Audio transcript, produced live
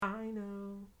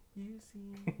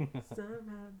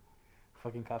Somehow.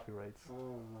 Fucking copyrights.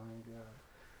 Oh my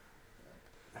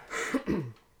god.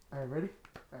 Alright, ready?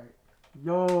 Alright.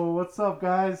 Yo, what's up,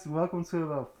 guys? Welcome to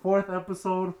the 4th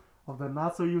episode of the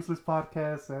Not So Useless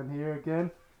podcast. And here again,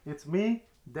 it's me,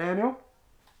 Daniel.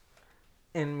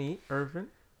 And me, Irvin.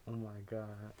 Oh my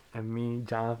god. And me,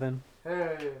 Jonathan.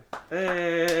 Hey.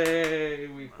 Hey,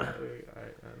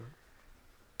 alright,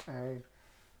 Alright.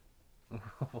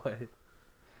 What?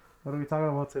 What are we talking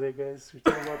about today, guys? We're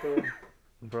talking about the.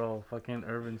 Bro, fucking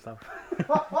Irvin, stop.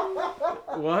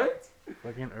 What?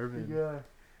 Fucking Irvin.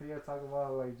 We gotta talk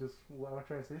about, like, just our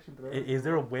transition through. Is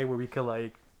there a way where we could,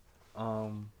 like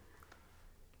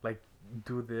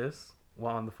do this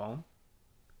while on the phone?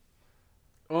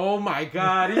 Oh my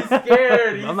god, he's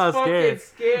scared. He's I'm not fucking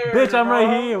scared. Bitch, I'm bro.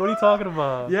 right here. What are you talking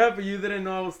about? Yeah, but you didn't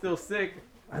know I was still sick.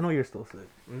 I know you're still sick.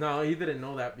 No, he didn't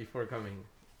know that before coming.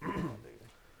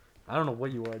 I don't know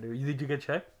what you are, dude. Did you get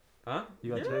checked? Huh? You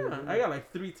got yeah, checked? I got like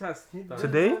 3 tests done.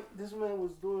 Today? This man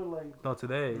was doing, like. No,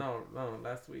 today. No,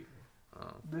 last week. Oh.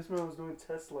 This man was doing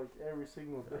tests, like, every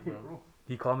single day, bro. bro.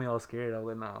 He called me all scared. I was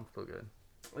like, nah, I'm still good.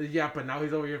 Yeah, but now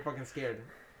he's over here fucking scared.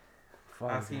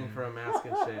 Fuck, Asking man. for a mask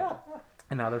and shit.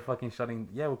 And now they're fucking shutting.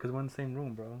 Yeah, because we're in the same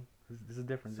room, bro. This is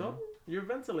different. So, you're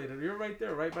ventilated. You're right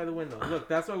there, right by the window. Look,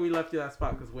 that's why we left you that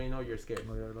spot, because we know you're scared.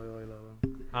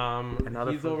 And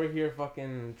Another he's fool. over here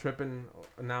fucking tripping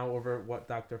now over what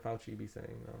Dr. Fauci be saying.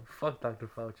 No. Fuck Dr.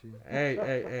 Fauci.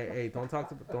 Hey! Don't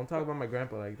talk about my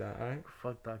grandpa like that. All right?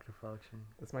 Fuck Dr. Fauci.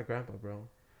 That's my grandpa, bro.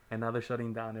 And now they're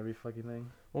shutting down every fucking thing.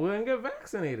 Well, then get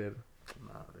vaccinated.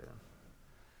 Nah, dude.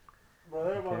 Bro,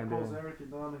 they're about to Can't close do it. everything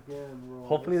down again, bro.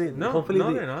 Hopefully they. No, hopefully no,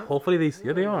 they, they're not. Hopefully they.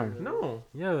 Yeah, they are. No,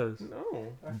 Yes.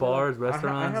 no. Bars, I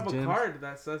restaurants, have a gyms. card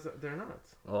that says that they're not.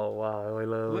 Oh wow! Wait,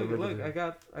 Look, at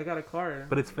that. I got a card.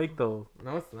 But it's fake though.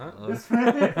 No, it's not.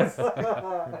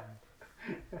 Uh,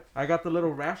 I got the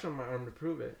little rash on my arm to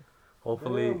prove it.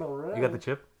 hopefully Damn, the you got the rash.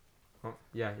 chip. Oh,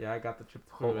 yeah, I got the chip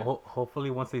to prove it.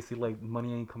 Hopefully once they see like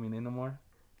money ain't coming in no more,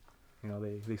 you know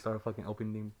they start fucking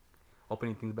opening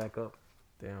things back up.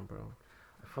 Damn, bro.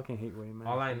 I fucking hate Rain Man.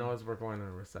 All I know is we're going in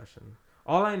a recession.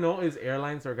 All I know is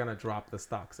airlines are gonna drop the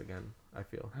stocks again. I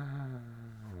feel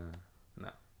No.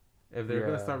 if they're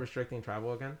gonna Yeah. start restricting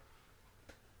travel again.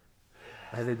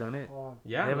 Have they done it?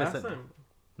 Yeah, They haven't last said- time.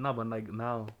 No, but like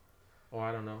now. Oh,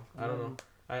 I don't know. I don't know.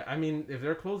 I mean, if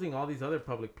they're closing all these other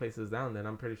public places down, then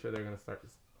I'm pretty sure they're gonna start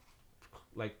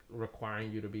like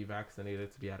requiring you to be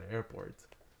vaccinated to be at airports.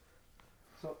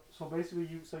 So basically,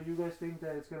 you guys think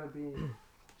that it's gonna be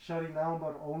shutting down,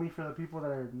 but only for the people that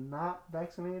are not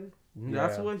vaccinated?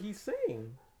 That's Yeah. what he's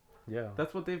saying. Yeah.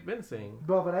 That's what they've been saying.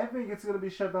 No, but I think it's gonna be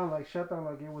shut down like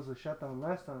it was a shutdown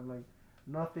last time. Like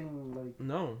nothing like.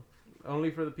 No,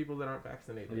 only for the people that aren't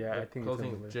vaccinated. Yeah, I Like think it's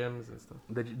closing gonna be- gyms and stuff.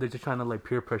 They're just trying to like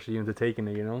peer pressure you into taking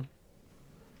it, you know?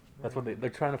 That's what they're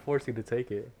trying to force you to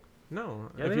take it. No,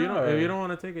 Yeah, if they are. you don't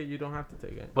want to take it, you don't have to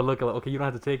take it. But look, okay, you don't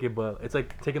have to take it, but it's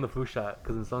like taking the flu shot.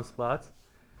 Because in some spots,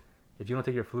 if you don't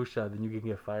take your flu shot, then you can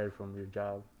get fired from your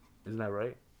job. Isn't that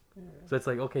right? Yeah. So it's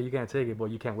like, okay, you can't take it, but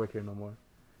you can't work here no more.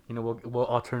 You know, what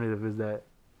alternative is that?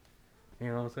 You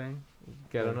know what I'm saying?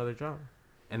 Get Yeah. another job.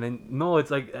 And then, no,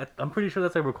 it's like, I'm pretty sure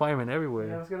that's a requirement Yeah,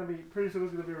 everywhere. it's gonna be pretty soon.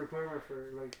 It's gonna be a requirement for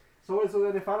like. So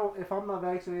then if I'm not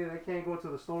vaccinated, I can't go to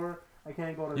the store. I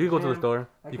can't go to. You the can go to the gym, store.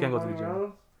 I You can't go to the anywhere gym.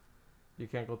 else. You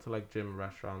can't go to like gym,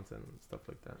 restaurants, and stuff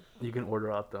like that. You can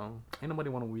order out, though. Ain't nobody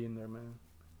want to weed in there, man.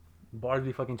 Bars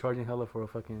be fucking charging hella for a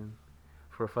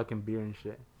fucking beer and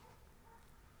shit.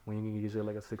 When you can use it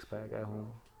like a 6-pack at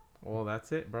home. Well,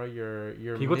 that's it, bro. You're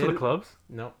Can you go to the clubs?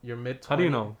 No, you're mid. How do you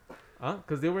know? Huh?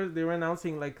 Because they were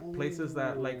announcing like places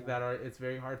that are it's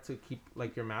very hard to keep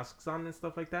like your masks on and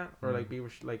stuff like that, or like be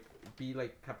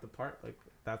kept apart. Like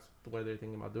that's where they're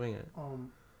thinking about doing it.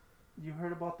 You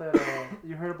heard about that?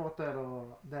 You heard about that?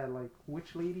 That like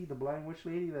witch lady, the blind witch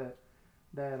lady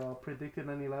that predicted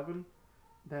 9/11.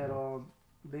 That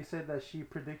they said that she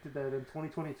predicted that in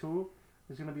 2022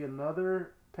 there's gonna be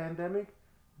another pandemic,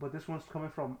 but this one's coming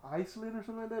from Iceland or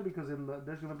something like that, because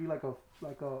there's gonna be like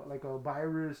a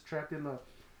virus trapped in the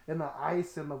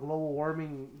ice, and the global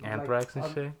warming Anthrax and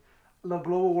shit. The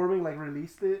global warming like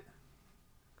released it.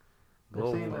 They're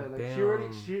Global saying that like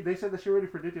Damn. they said that she already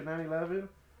predicted 9/11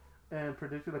 and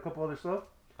predicted a couple other stuff.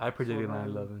 I predicted So,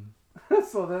 9/11.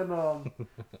 So then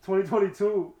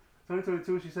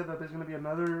 2022 she said that there's gonna be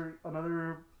another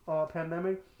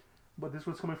pandemic, but this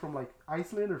was coming from like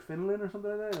Iceland or Finland or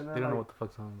something like that. And then, They don't know like, what the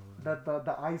fuck's on. About. that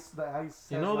the ice.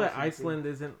 You know that Iceland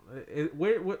isn't.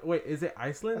 Wait, is it I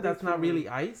Iceland? think That's it's not Finland. really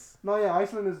ice. No, yeah,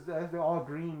 Iceland is they're all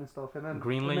green and stuff, and then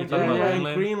Greenland, and you're then talking about in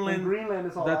Greenland? Greenland. Greenland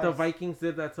is all That the ice. Vikings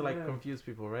did that to like Yeah. confuse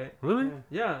people, right? Really?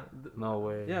 Yeah. Yeah, No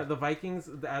way. yeah. The Vikings,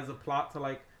 as a plot to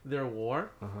like their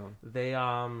war,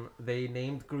 they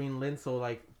named Greenland so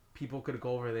like people could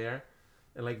go over there,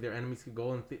 and like their enemies could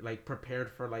go and like prepared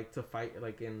for like to fight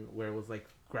like in where it was like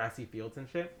grassy fields and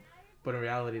shit, but in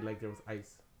reality like there was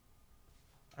ice.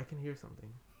 I can hear something.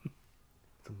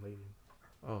 It's amazing.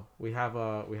 Oh, we have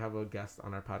a guest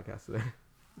on our podcast today.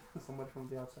 Somebody from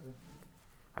the outside.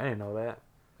 I didn't know that.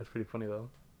 That's pretty funny though.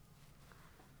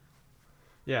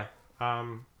 Yeah.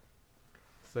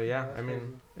 So yeah, that's I mean,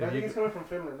 crazy. if I think you it's coming from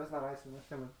Finland. That's not Iceland. That's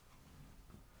Finland.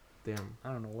 damn,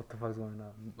 I don't know what the fuck's going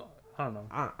on. I don't know.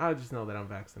 I just know that I'm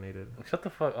vaccinated. Shut the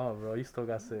fuck up, bro. You still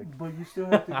got sick. But you still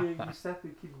have to get. You still have to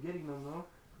keep getting them, no?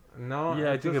 No,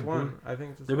 Yeah, I I think just it one. blew- I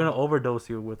think just They're one. gonna overdose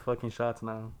you with fucking shots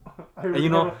now. I you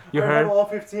know- you I heard- all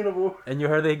 15 of them. And you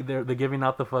heard they're giving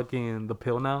out the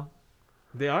pill now.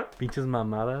 They are. Pinches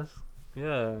mamadas.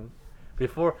 Yeah.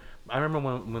 Before I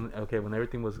remember when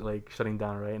everything was like shutting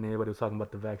down, right? And everybody was talking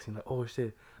about the vaccine, like, oh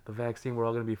shit, the vaccine, we're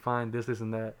all gonna be fine, this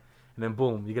and that. And then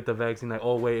boom, you get the vaccine, like,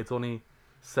 oh wait, it's only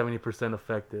 70%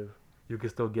 effective. You can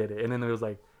still get it. And then it was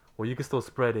like, well, you can still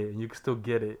spread it and you can still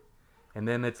get it. And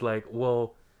then it's like,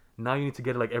 well, now you need to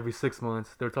get it like every 6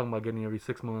 months. They were talking about getting it every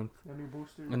 6 months. Any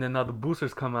booster. And then now the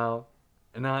boosters come out.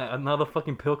 And now the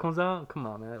fucking pill comes out. Come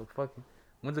on, man. Fucking,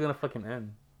 when's it gonna fucking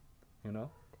end? You know?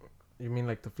 You mean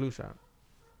like the flu shot?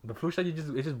 The flu shot, it's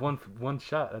just one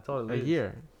shot. That's all it A is.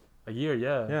 year. A year,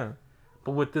 yeah. Yeah.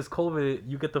 But with this COVID,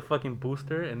 you get the fucking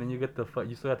booster, and then you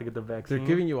still have to get the vaccine. They're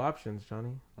giving you options,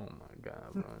 Johnny. Oh my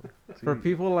god, bro. For See,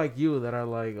 people like you that are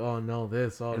like, oh no,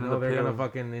 this, oh And no, the they're gonna pill.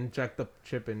 fucking inject the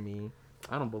chip in me.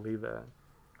 I don't believe that.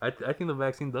 I think the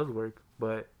vaccine does work,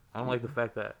 but I don't like the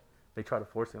fact that they try to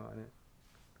force it on it.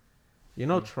 You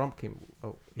know, Mm. Trump came.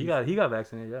 Oh, He got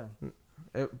vaccinated,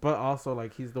 yeah. But also,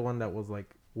 like, he's the one that was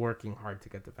like working hard to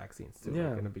get the vaccines too. Yeah.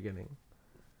 Like, in the beginning.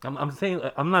 I'm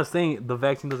not saying the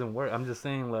vaccine doesn't work. I'm just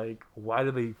saying like why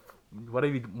do they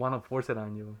want to force it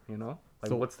on you? You know, like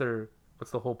So- what's the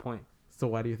whole point? So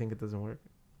why do you think it doesn't work?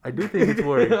 I do think it's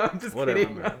work. I'm just Whatever,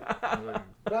 kidding. man. Whatever.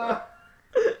 Nah.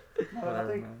 Whatever, I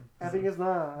think man. I think it's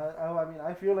not. I mean,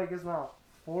 I feel like it's not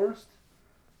forced.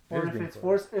 It Or is if being it's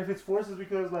forced, if it's forced, it's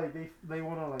because like they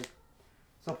want to like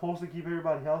supposed to keep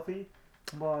everybody healthy.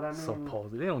 But I mean,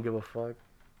 Supposedly, they don't give a fuck.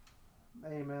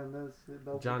 hey man,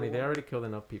 that's Johnny, they already killed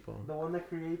enough people. the one that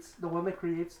creates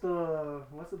the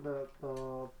what's it the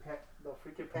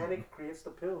freaking panic creates the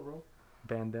pill, bro.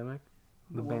 Bandemic,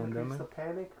 the one that creates bandemic. the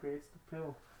panic creates the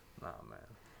pill. Nah, man.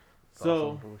 It's all So,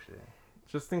 some bullshit.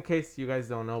 just in case you guys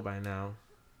don't know by now,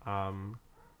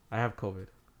 I have COVID.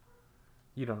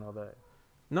 You don't know that.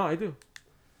 No, I do.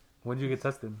 When did you get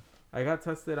tested? I got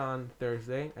tested on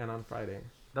Thursday and on Friday.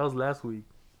 That was last week.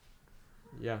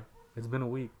 Yeah. It's been a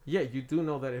week. Yeah, you do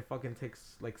know that it fucking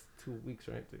takes like 2 weeks,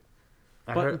 right?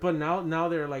 I But heard, but now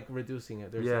they're like reducing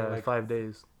it. They're yeah, saying like 5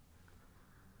 days.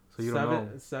 So you don't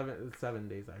know. 7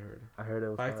 days. I heard I heard it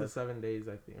was 5 to 7 days,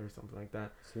 I think, or something like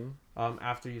that. See?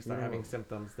 After you start Yeah. having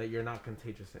symptoms that you're not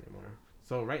contagious anymore.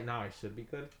 So right now I should be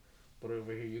good, but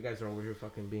over here you guys are over here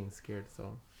fucking being scared.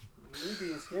 So You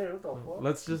being scared? What the fuck?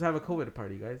 let's just have a COVID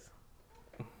party, guys.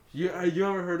 You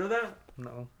ever heard of that?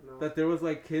 No. No. That there was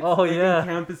like kids Oh, like, yeah. in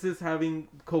campuses having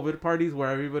COVID parties where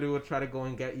everybody would try to go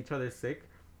and get each other sick.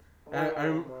 Oh I my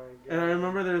and I God.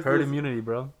 remember there's Herd this, immunity,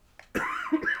 bro.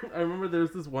 I remember there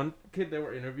was this one kid they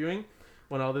were interviewing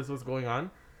when all this was going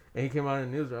on, and he came out in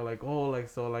the news. They're like, oh, like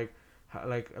so, like,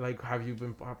 like have you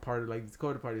been part of like these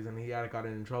COVID parties? And he had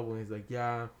gotten in trouble. And he's like,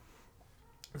 yeah.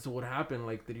 So what happened?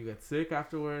 Like, did you get sick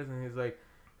afterwards? And he's like,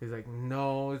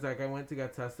 no. He's like, I went to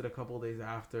get tested a couple days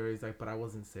after. He's like, but I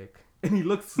wasn't sick. And he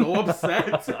looked so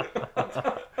upset.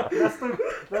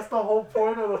 That's the whole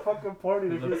point of the fucking party.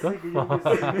 To What get the sick and you get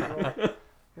fuck? sick, bro.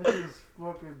 This is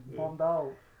fucking bummed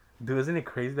out. Dude, isn't it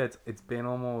crazy that it's been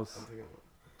almost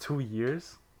 2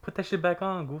 years? Put that shit back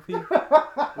on, Goofy.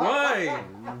 Why?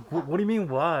 What do you mean,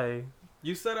 why?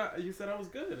 You said I was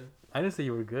good. I didn't say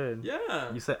you were good.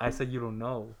 Yeah. I said you don't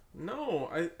know. No,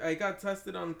 I got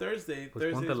tested on Thursday. Pues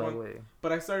Thursday ponte is la one, güey.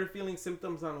 but I started feeling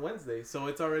symptoms on Wednesday, so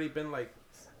it's already been like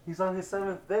He's on his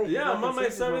 7th day. He's yeah, not I'm on my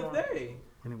contagious no 7th more. day.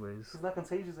 Anyways. He's not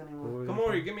contagious anymore. what were we Come gonna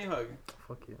over say? here, give me a hug.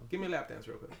 Fuck you. Give me a lap dance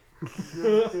real quick.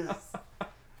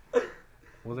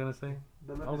 What was I gonna say?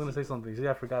 The I was gonna say something. See,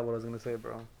 I forgot what I was gonna say,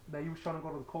 bro. that you was trying to go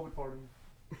to the COVID party.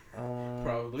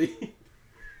 Probably.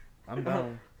 I'm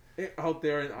down. out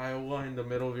there in Iowa in the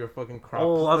middle of your fucking crop.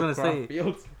 Oh, I was gonna crop say-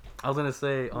 fields. I was gonna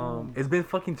say, it's been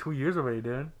fucking 2 years already,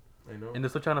 dude. I know. And they're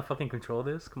still trying to fucking control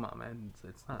this. Come on, man.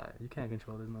 It's not. You can't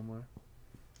control this no more.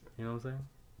 You know what I'm saying?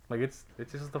 Like it's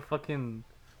just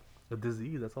a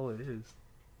disease. That's all it is.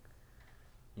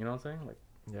 You know what I'm saying? Like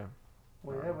Yeah.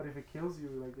 Well, yeah, but if it kills you,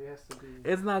 like, it has to be.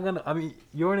 it's not gonna. I mean,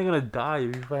 you're only gonna die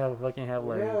if you have like yeah,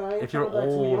 I ain't if you're trying to die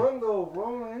too old. young, though,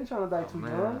 bro. I ain't trying to die too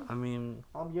Man, young. I mean,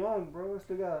 I'm young, bro. I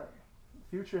still got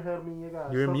future ahead of me. I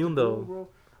got You're stuff immune, to do, though. bro.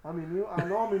 I'm immune. I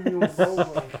know I'm immune,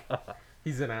 bro. But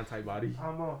He's an antibody.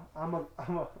 I'm a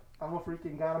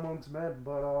freaking god amongst men.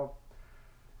 But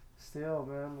still,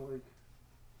 man, like,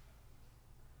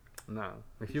 no.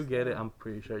 If you get it, I'm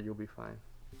pretty sure you'll be fine.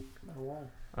 I won't.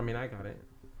 I mean, I got it.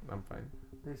 I'm fine.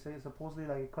 They say supposedly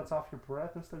like it cuts off your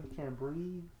breath and stuff. You can't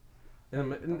breathe.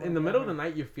 In the middle of the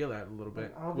night, you feel that a little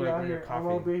bit. Like, I'll be Like out when you're here. I'm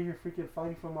out coughing. here freaking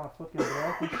fighting for my fucking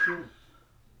breath and shit.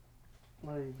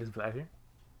 Like, Is Black here?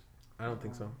 I don't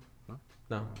think so. Huh?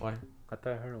 No. Why? I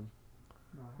thought I heard him.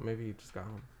 nah, Maybe you just got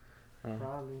home.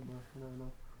 probably, but you never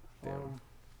know. Damn.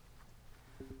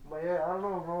 But yeah, I don't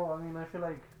know, bro. I mean, I feel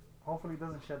like hopefully it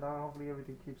doesn't shut down. Hopefully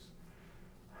everything keeps.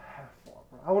 Fuck,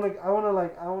 bro. I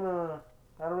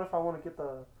don't know if I want to get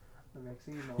the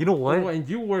vaccine. Though. You know Oh, what? and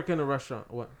you work in a restaurant.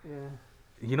 What? Yeah.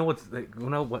 You know what's like, you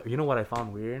know what I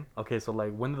found weird? Okay, so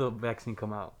like when did the vaccine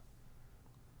come out?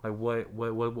 Like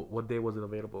what day was it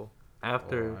available?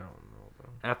 After Oh, I don't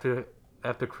know, bro.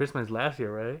 after Christmas last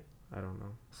year, right? I don't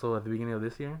know. So at the beginning of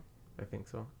this year? I think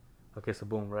so. Okay, so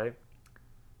boom, right?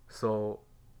 So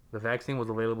the vaccine was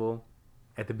available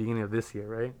at the beginning of this year,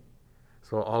 right?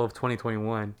 So all of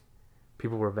 2021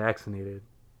 people were vaccinated.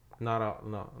 Not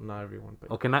everyone,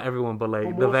 but Okay, not everyone, but like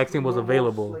Well, the most- vaccine was most-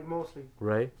 available, Like mostly.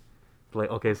 right? Like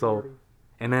okay, so majority.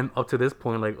 and then up to this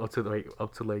point, like up to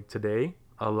like today,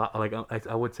 a lot like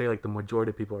I would say like the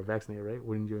majority of people are vaccinated, right?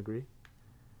 Wouldn't you agree?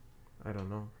 I don't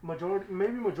know. Majority,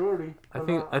 maybe majority. I I'm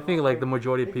think not- I I'm think not like the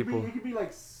majority of it could be- people, It could be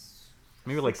like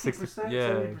maybe like 60, 60%, yeah,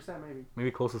 70% maybe.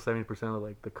 maybe close to 70% of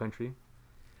like the country.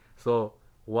 So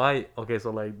why? Okay,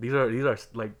 so like these are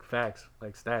like facts,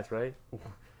 like stats, right?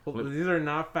 Well, these are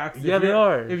not facts. Yeah, If they you're-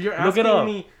 are. If you're Look it asking up.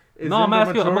 me, is No, I'm the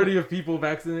asking- I'm- majority of people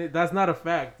vaccinated? That's not a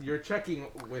fact. You're checking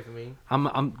with me.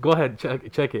 I'm go ahead,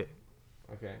 check it.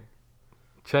 Okay.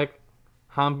 Check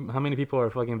how many people are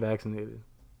fucking vaccinated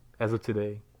as of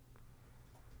today.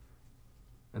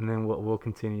 And then we'll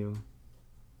continue.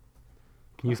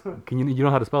 Can you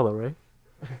know how to spell it, right?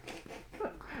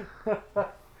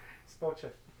 Spell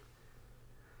check.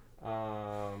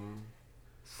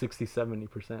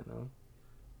 60-70%, no?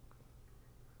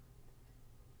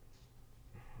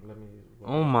 Let me.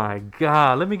 Oh my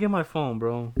god, let me get my phone,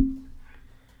 bro. You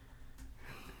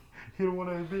don't want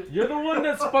to admit. You're the one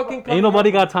that's fucking. Ain't nobody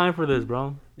up, got time for this,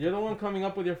 bro. You're the one coming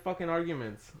up with your fucking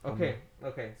arguments. Okay.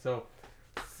 Okay. So,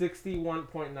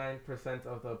 61.9%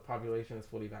 of the population is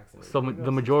fully vaccinated. So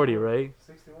the majority, right?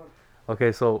 61.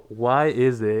 Okay, so why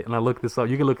is it? And I looked this up.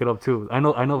 You can look it up too. I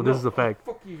know this is a fact.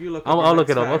 Fuck you. If you look. I'll look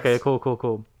it up. Facts. Okay,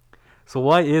 cool. So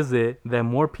why is it that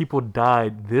more people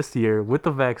died this year with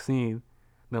the vaccine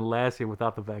than last year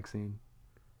without the vaccine?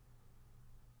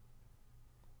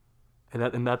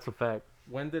 And that's a fact.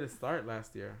 When did it start?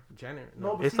 Last year, January.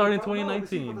 No, but It started in but no, but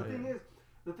 2019. but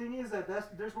the thing is that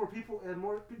there's more people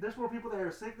there's more people that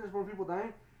are sick. There's more people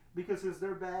dying because since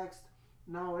they're vaxxed,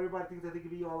 now everybody thinks that they can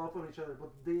be all up on each other, but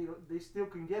they still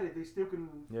can get it. They still can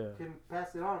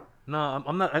pass it on. No,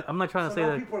 I'm not trying to So say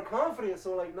now that. people are confident.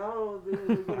 So like now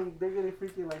they're getting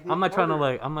freaking like. I'm not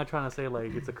trying to say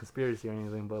like it's a conspiracy or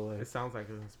anything, but like It sounds like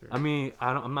a conspiracy. I mean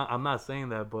I'm not saying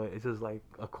that, but it's just like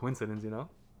a coincidence, you know?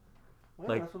 Well,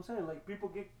 like- that's what I'm saying. Like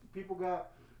people got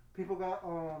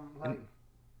like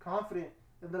confident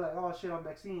and they're like, oh shit, I'm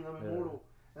vaccine, I'm immortal,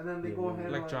 and then they Yeah, go yeah,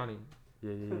 ahead like and Johnny.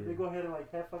 Yeah. they go ahead and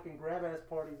like have fucking grab ass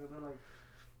parties and then like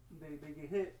they get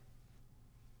hit.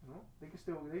 You know, they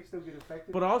still get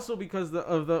infected. But also because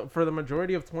for the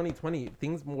majority of 2020,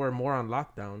 things were more on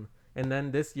lockdown, and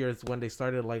then this year is when they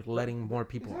started like letting more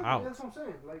people Exactly, out. That's what I'm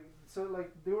saying. Like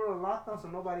they were on lockdown, so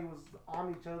nobody was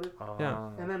on each other. Yeah.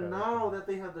 And then now that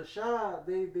they have the shot,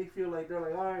 they feel like they're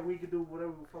like, all right, we can do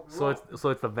whatever we fucking So want. it's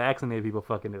the vaccinated people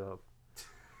fucking it up.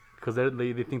 Because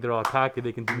they think they're all cocky.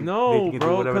 They can do No, they can do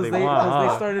bro, whatever because they they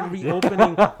want. started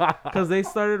reopening. Because they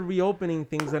started reopening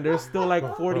things, and there's still like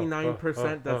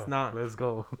 49% that's not Let's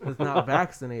go. that's not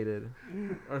vaccinated,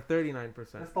 or 39%.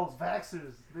 That's those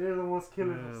vaxxers. They're the ones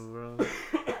killing us. Bro.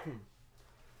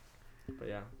 But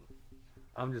yeah,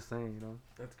 I'm just saying, you know.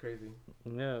 that's crazy.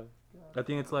 Yeah. I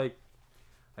think it's like,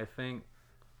 I think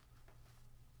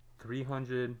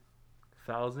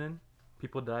 300,000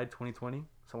 people died 2020,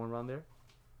 somewhere around there.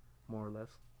 more or less.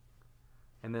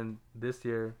 And then this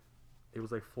year, it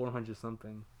was like 400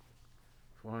 something,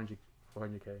 400k.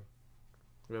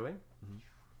 Really? Mhm.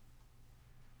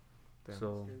 Damn.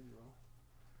 So Crazy, bro.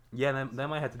 yeah, that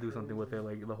might have to do something with it,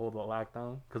 like the whole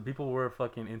lockdown, because people were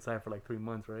fucking inside for like 3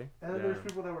 months, right? And then Yeah. there's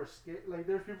people that were scared. Like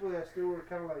there's people that still were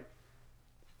kind of like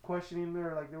questioning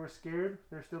there, like they were scared.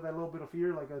 There's still that little bit of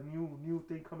fear, like a new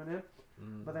thing coming in.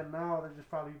 Mm. But then now there's just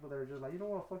probably people that are just like, you know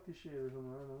what, fuck this shit or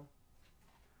something. I don't know.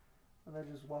 And they're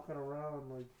just walking around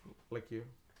Like you.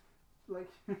 like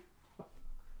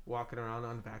Walking around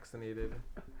unvaccinated.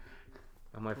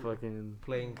 Am I fucking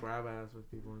Playing grab ass with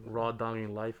people. raw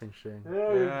dogging life and shit?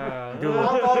 Yeah. Dude.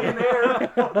 hot dog in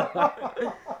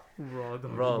there. Raw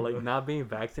dog. Bro, like not being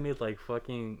vaccinated, like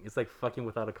fucking, it's like fucking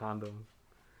without a condom.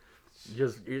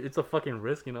 It's a fucking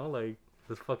risk, you know. Like,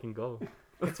 just fucking go.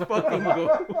 Let's fucking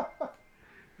go.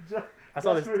 I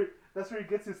saw this. That's where he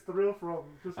gets his thrill from.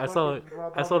 Just I saw fucking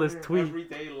raw I saw dog this in there. tweet.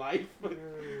 Everyday life. Yeah.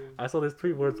 I saw this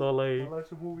tweet where it's all I like, like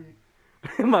the movie.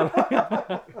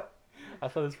 I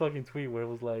saw this fucking tweet where it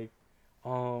was like,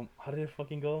 how did it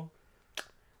fucking go?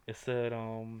 It said,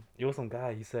 it was some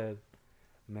guy. He said,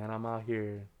 "Man, I'm out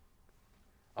here."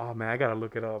 Oh man, I gotta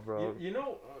look it up, bro. You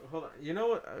know, hold on. You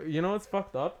know what's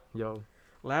fucked up? Yo.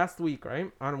 Last week,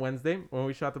 right on Wednesday when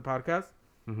we shot the podcast,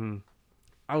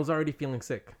 I was already feeling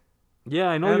sick. Yeah,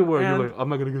 I know And- you were. and- You're like, I'm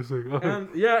not gonna get sick. And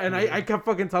yeah, and I kept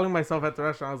fucking telling myself at the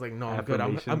restaurant, I was like, no, I'm good.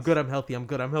 I'm Affirmations. good. I'm healthy. I'm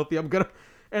good. I'm healthy. I'm good.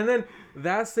 And then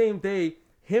that same day,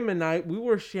 him and I, we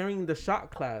were sharing the shot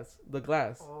glass.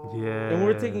 Oh, Yeah. And we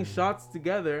were taking shots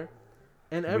together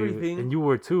and everything. And you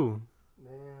were too.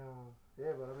 Damn.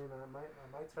 Yeah, but I mean,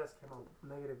 my test came out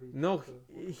negative. No,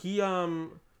 he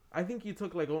I think you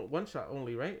took like one shot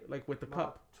only, right? Like with the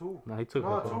cup. Two. No, he took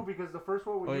No, it. two because the first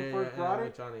one when Oh you yeah, first yeah, brought yeah, it,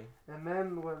 with Johnny. and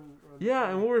then when Yeah,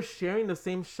 and we were sharing the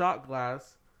same shot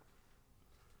glass.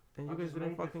 And you I'm guys just didn't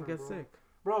made fucking get different, sick.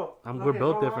 bro. We're okay,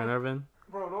 built no different, lie. Irvin.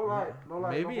 Bro, no lie, no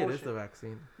lie. Maybe no it is bullshit. the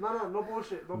vaccine. No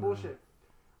bullshit, no No. bullshit.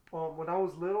 When I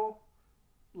was little,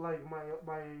 like my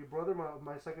brother,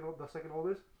 the second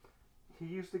oldest, he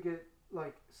used to get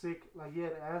like sick. Like he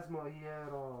had asthma. He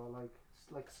had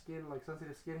like skin, like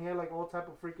sensitive skin. He had like all type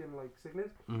of freaking like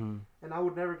sickness. Mm-hmm. And I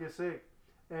would never get sick.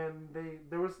 And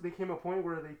they came a point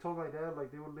where they told my dad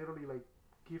like they would literally like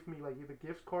give me like either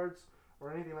gift cards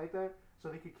or anything like that, so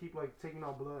they could keep like taking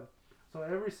out blood. So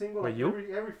every single Wait, like,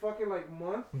 you? every fucking like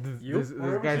month, You? This Or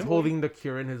every guy's single holding the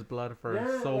cure in his blood for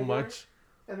Yeah, so like much.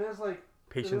 and there's like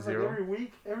Patient there's, like, zero.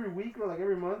 every week or like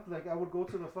every month, like I would go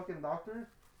to the fucking doctor,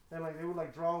 and like they would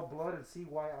like draw blood and see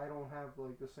why I don't have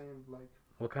like the same like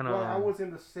What kind why I of?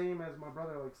 wasn't the same as my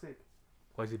brother like sick.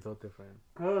 Why is he built different?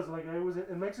 Cause like I was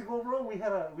in Mexico, bro. We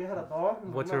had a dog.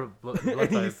 and What's we your blood And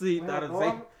you type? see We that had a and say,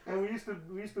 dog, and we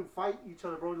used to fight each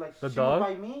other, bro. Like The she dog? would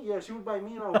bite me, yeah, she would bite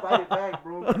me, and I would bite it back,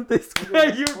 bro. this guy,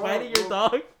 you're Fuck, biting your bro.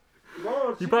 dog? Bro,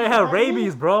 You she probably would have bite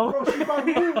rabies, me. bro. Bro, she bite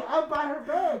me, I bite her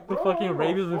back, The bro. fucking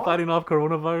rabies been Fuck. fighting off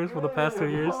coronavirus for the past 2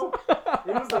 Yeah, years. bro.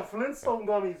 It was the Flintstone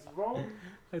gummies, bro.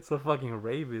 It's the fucking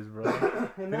rabies, bro.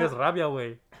 And Because then, rabia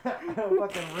way.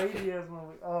 fucking rabies,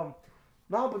 man.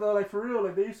 No, but like for real,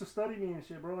 like they used to study me and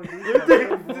shit, bro. Like, they used to study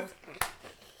me, bro.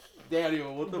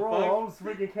 Daniel, what the Bro, I fuck? was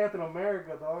freaking Captain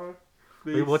America, dog.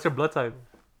 Wait, what's your blood type?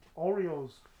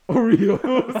 Oreos.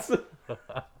 Oreos?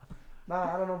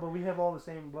 Nah, I don't know, but we have all the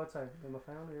same blood type in the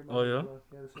family. Everybody Oh, yeah? has blood-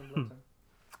 the same blood type.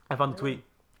 I found a Yeah. tweet.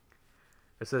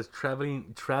 It says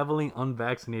traveling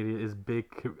unvaccinated is big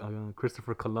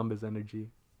Christopher Columbus energy.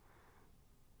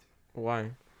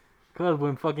 Why? Cause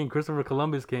when fucking Christopher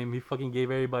Columbus came, he fucking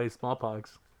gave everybody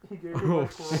smallpox. He gave me Oh, my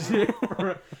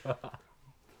corona. shit.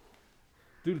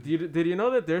 Dude, did you know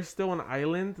that there's still an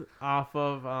island off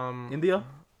of India,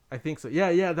 I think so.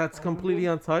 Yeah, that's Oh, completely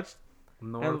really? untouched.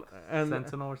 North and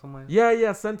Sentinel or something. Like that.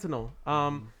 Yeah, Sentinel.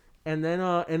 And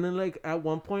then like at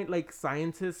one point like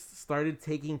scientists started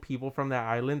taking people from that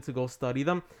island to go study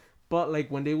them, but like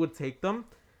when they would take them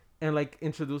and like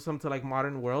introduce them to like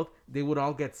modern world, they would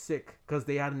all get sick because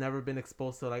they had never been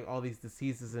exposed to like all these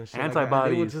diseases and shit. Like that, and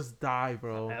they would Antibodies. just die,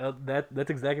 bro. That's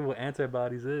exactly what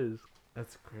antibodies is.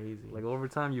 That's crazy. Like over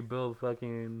time, you build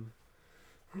fucking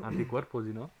anticuerpos.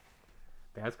 You know,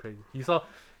 that's crazy.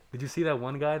 Did you see that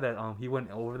one guy that he went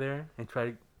over there and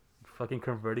tried fucking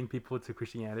converting people to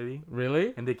Christianity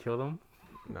Really? and they killed him?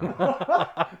 No.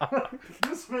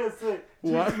 This man said,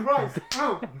 What? Jesus Christ,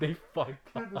 ow. They fucked.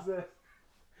 Hit his ass.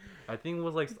 I think it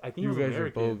was he You was guys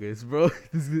American. are bogus, bro.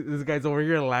 This guy's over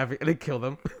here laughing and they killed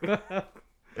him. I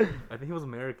think he was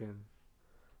American.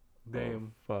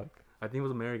 Damn. Fuck. I think he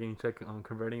was American. He tried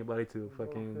converting everybody to Bro,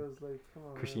 fucking 'cause, like, come on,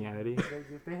 man. Christianity. Like,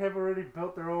 if they have already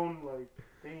built their own like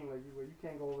thing, like you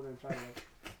can't go over there and try to like,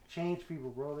 change people,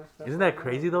 bro. That's Isn't what that I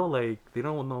crazy know. though? Like they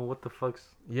don't know what the fuck's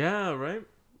Yeah, right.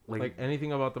 like. Like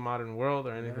anything about the modern world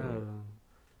or anything.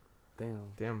 Yeah. Damn.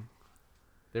 Damn,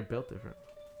 they're built different.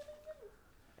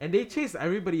 And they chase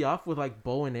everybody off with like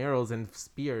bow and arrows and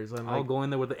spears and I'll like. go in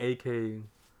there with the AK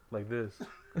like this,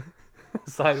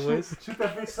 sideways. Shoot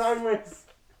that bitch sideways.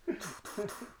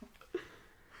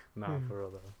 Nah, for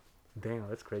real though. Damn,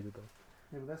 that's crazy though.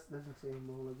 Yeah, but that's insane,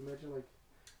 bro. Like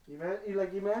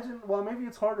imagine. Well, maybe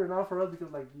it's harder now for us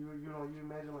because like you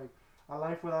imagine like a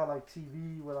life without like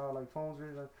TV, without like phones or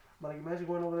anything. But like imagine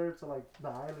going over there to like the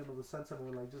island of the Sentinel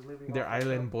and like just living. They're off that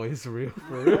island stuff. boys, for real.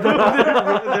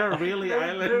 they're really They're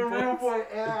island real boys. boy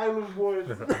and island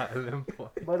boys. Island boy.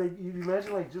 But like, you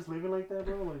imagine like just living like that,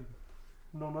 bro.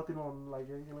 Like nothing on like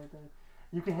anything like that.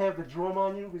 You can have the drum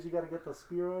on you because you gotta get the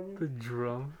spear on The you.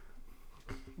 drum.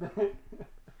 Like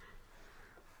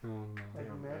Oh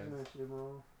no. imagine that shit,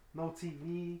 bro. No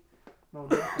TV, no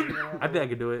nothing. I think I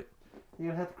could do it. You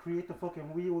gonna have to create the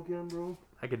fucking wheel again, bro.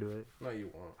 I could do it. No, you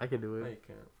won't. I could do No, it. you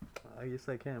can't. I guess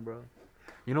I can, bro.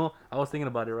 You know, I was thinking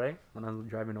about it, right? When I was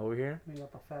driving over here. You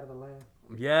got the fat of the land.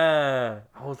 Yeah.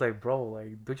 I was like, bro,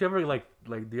 like, don't you ever, like,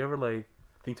 do you ever, like,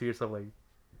 think to yourself, like,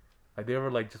 do you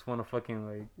ever, like, just want to fucking,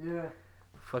 like, Yeah.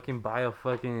 fucking buy a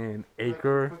fucking Like,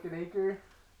 acre fucking acre.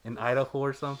 in Idaho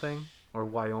or something? Or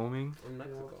Wyoming? In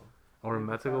Mexico. Or in Like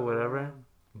the Mexico, fat of the whatever? land.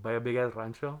 Buy a big ass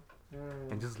rancho Yeah.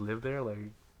 and just live there? Like,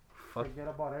 fuck, Forget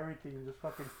about everything. Just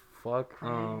fucking fuck,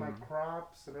 creating like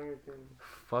crops and everything.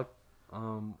 fuck,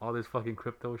 all this fucking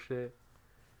crypto shit.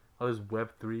 All this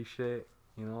Web3 shit.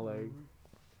 You know, like, Mhm.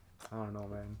 I don't know,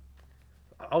 man.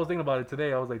 I was thinking about it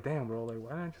today. I was like, damn, bro, like,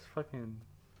 why not just fucking.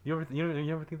 You ever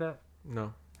think that?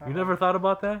 No, You never thought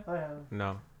about that? I have.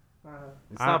 no.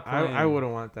 It's I, not I, playing. I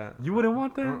wouldn't want that. You wouldn't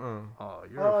want that? Uh-uh. Oh,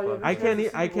 you're Oh, a yeah, fucking. I This can't. guy's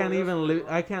a I city can't boy, even that's live.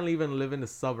 cool. I can't even live in the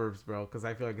suburbs, bro, because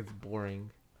I feel like it's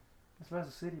boring. This man's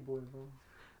a city boy, bro.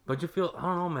 Don't you feel? I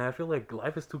don't know, man. I feel like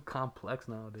life is too complex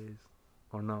nowadays.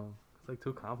 Or no, it's like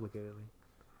too complicated.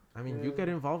 I mean, you Yeah. get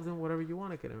involved in whatever you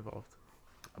want to get involved.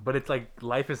 But it's like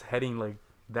life is heading like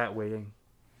that way.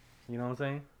 You know what I'm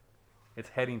saying? It's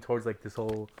heading towards like this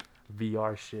whole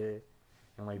VR shit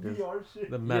and like this VR shit.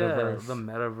 The metaverse. Yeah, the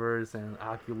metaverse and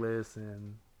Oculus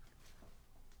and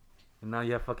now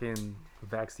you have fucking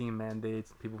vaccine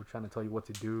mandates. People trying to tell you what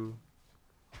to do.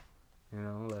 You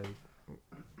know, like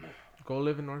Go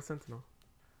live in North Sentinel.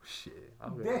 shit.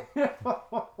 Damn.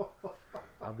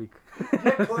 I'll be.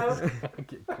 Get close.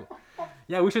 Get close.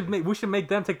 Yeah, we should make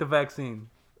them take the vaccine.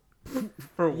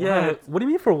 For what? Yeah. What do you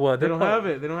mean for what? They They're don't have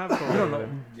it. They don't have COVID. You don't know.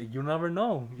 You never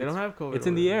know. They don't have COVID. It's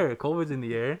in the air. COVID's in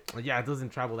the air. Yeah, it doesn't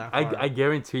travel that far. I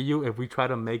guarantee you, if we try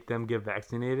to make them get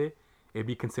vaccinated, it'd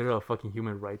be considered a fucking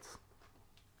human rights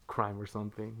crime or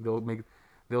something.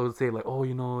 They'll say like, oh,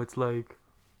 you know, it's like,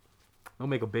 they'll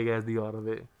make a big ass deal out of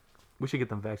it. We should get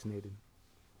them vaccinated.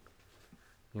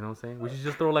 You know what I'm saying? We should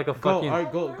just throw like a Go, fucking. all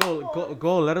right,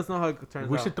 go. Let us know how it turns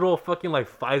We out. should throw a fucking like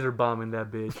Pfizer bomb in that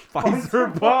bitch.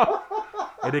 Pfizer bomb.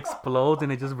 It explodes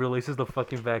and it just releases the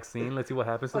fucking vaccine. Let's see what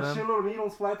happens to A them. shitload of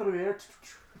needles fly through the air.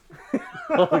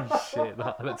 Oh shit,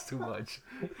 nah, that's too much.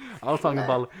 I was talking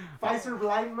about. Pfizer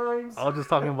blind knives. I was just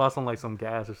talking about some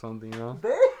gas or something, you know.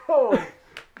 Damn.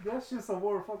 That shit's so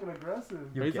more fucking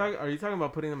aggressive. Are you talking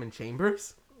about putting them in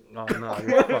chambers? Oh no,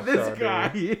 you're fucked This up, guy.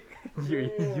 dude.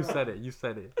 You said it. You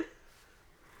said it.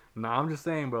 Nah, I'm just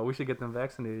saying, bro. We should get them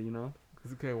vaccinated. You know.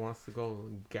 This guy wants to go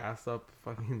gas up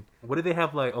fucking. What do they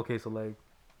have like? Okay, so like,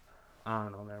 I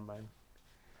don't know. Never mind.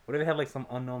 What do they have like some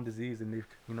unknown disease and they,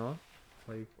 you know,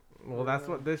 like. Well, that's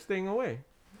what they're staying away.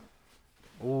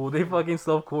 Oh, they fucking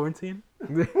self quarantine.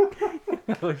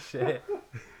 Oh shit.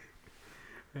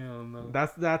 Hell no.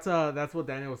 That's what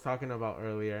Daniel was talking about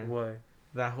earlier. What?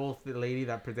 That whole lady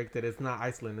that predicted it's not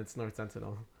Iceland, it's North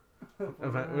Sentinel.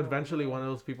 Eventually, one of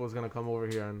those people is gonna come over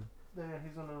here and. Yeah,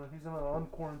 he's gonna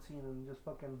unquarantine and just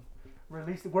fucking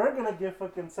release it. We're gonna get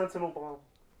fucking sentinel bomb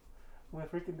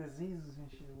with freaking diseases and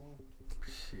shit. Man.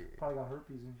 Shit. Probably got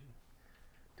herpes and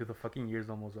shit. Dude, the fucking year's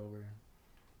almost over.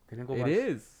 They didn't go. It by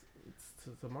is.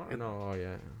 It's tomorrow. No, oh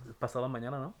yeah, Pasado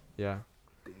mañana, no? yeah.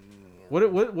 What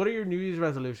are your New Year's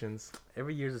resolutions?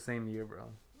 Every year's the same year, bro.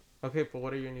 Okay, but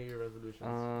what are your New Year resolutions?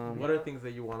 What Yeah. are things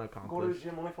that you want to Go to accomplish? the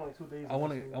gym only for like 2 days. I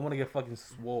wanna get fucking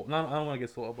swole. No, I don't wanna get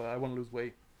swole, but I wanna lose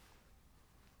weight.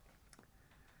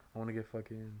 I wanna get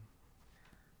fucking.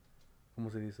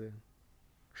 ¿Cómo se dice?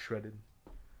 Shredded.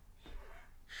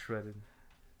 Shredded.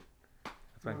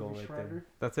 That's my goal right there.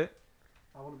 That's it.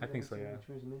 I think so, yeah.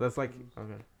 That's like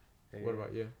okay. Yeah, What yeah.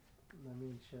 about you? I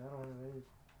mean, shit. I don't have any.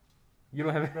 You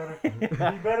don't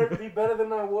have Be better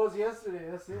than I was yesterday.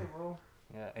 That's it, bro.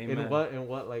 Yeah, amen. In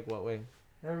what way?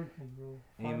 Everything, bro.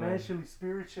 Amen. Financially,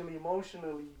 spiritually,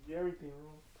 emotionally, everything,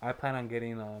 bro. I plan on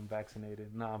getting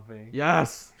vaccinated. Nah, I'm kidding.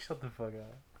 Yes. Shut the fuck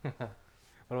up.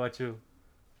 What about you?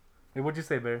 Hey, what'd you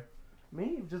say, Bear?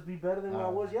 Me, just be better than I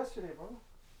Uh, was yesterday, bro.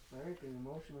 Everything,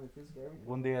 emotionally, physically, everything.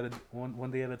 One day at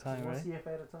a time, One right?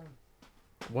 CFA at a time.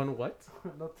 One what?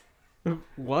 Not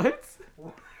What?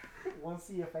 one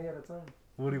CFA at a time.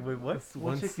 Wait, what? That's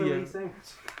One one Chick-fil-A CF.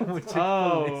 sandwich. What Chick-fil-A?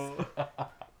 Oh.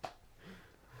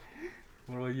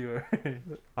 What about you?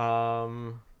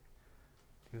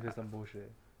 You say some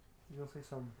bullshit. You gonna say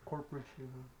some corporate shit,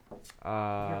 bro.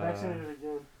 Uh, Get vaccinated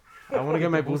again. I want to get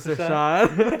my The booster booster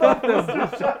shot.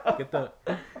 Get the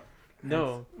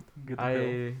No, get the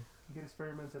pill. Get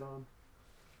experimented on.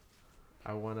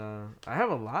 I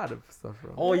have a lot of stuff,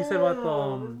 bro. Oh, you said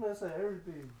about This man said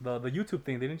everything. the YouTube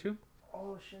thing, didn't you?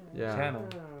 Oh shit. Yeah. Channel.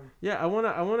 Yeah, I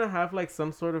wanna have like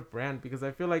some sort of brand because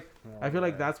I feel like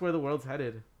that's where the world's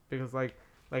headed. Because like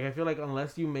I feel like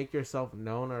unless you make yourself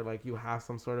known or like you have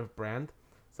some sort of brand,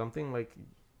 something like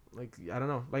I don't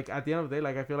know. Like at the end of the day,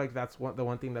 like I feel like that's the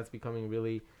one thing that's becoming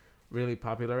really, really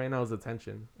popular right now is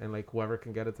attention, and like whoever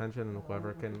can get attention and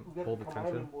whoever can hold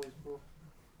attention.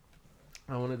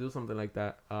 I want to do something like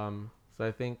that. So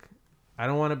I think I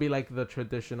don't want to be like the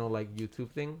traditional like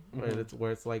YouTube thing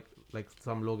where it's like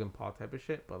some Logan Paul type of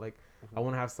shit, but like I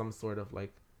want to have some sort of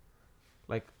like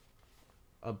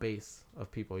a base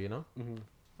of people, you know.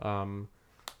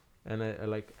 And I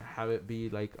like have it be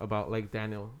like about like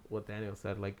what Daniel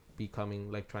said, like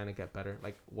becoming like trying to get better,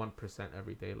 like 1%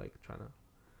 every day, like trying to.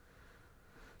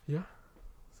 Yeah,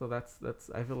 so that's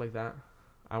I feel like that.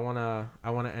 I wanna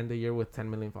end the year with 10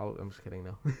 million followers. I'm just kidding,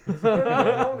 no.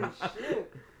 Holy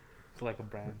shit. It's like a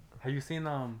brand. Have you seen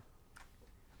yeah,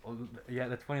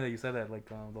 that's funny that you said that. Like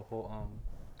the whole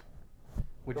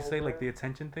would you The say whole like the brand?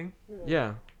 attention thing?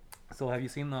 Yeah, So have you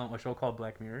seen a show called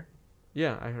Black Mirror?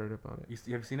 yeah, I heard about it. You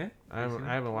have you seen it? I Have you seen it?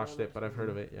 haven't watched it, but I've heard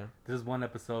of it. Yeah. This is one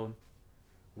episode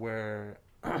where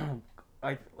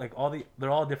they're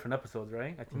all different episodes,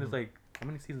 right? I think there's like how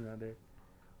many seasons are there?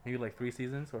 Maybe like 3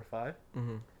 seasons or 5,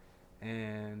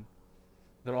 and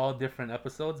they're all different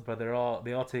episodes, but they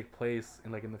all take place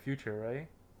in the future, right?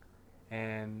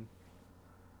 And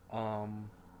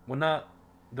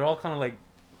they're all kind of like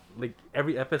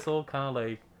every episode kind of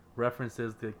like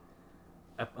references the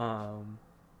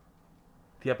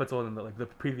episode in the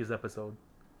previous episode.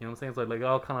 You know what I'm saying? So like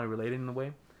all kind of related in a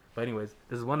way. But anyways,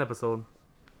 this is one episode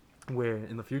where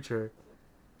in the future,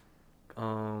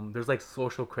 there's like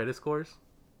social credit scores.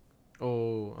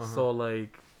 Oh. So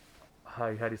like, how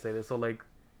do you say this? So like,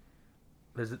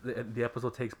 the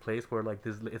episode takes place where like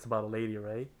it's about a lady,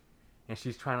 right? And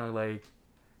she's trying to like,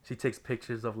 she takes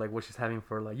pictures of like what she's having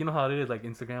for like, you know how it is like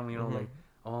Instagram, you know, like,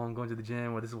 oh, I'm going to the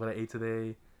gym, or this is what I ate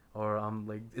today, or I'm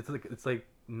like it's like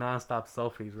nonstop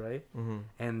selfies, right?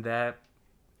 And that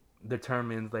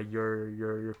determines like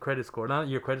your credit score, not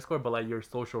your credit score, but like your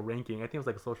social ranking. I think it was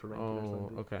like a social ranking or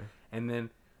something. Okay. And then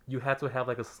you have to have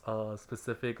like a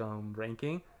specific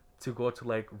ranking to go to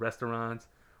like restaurants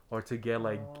or to get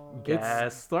like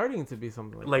gas. It's starting to be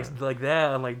something like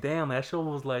that. I'm like, damn, that show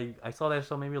was like, I saw that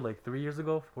show maybe like 3 years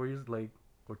ago, 4 years, like,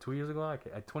 or 2 years ago,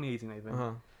 2018 I think.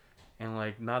 And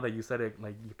like now that you said it,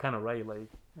 like you're kind of right, like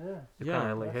you're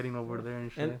kind of like heading over there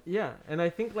and shit. And I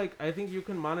think you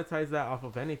can monetize that off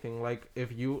of anything. Like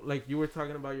if you were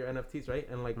talking about your NFTs, right?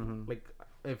 And like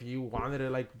if you wanted to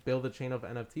like build a chain of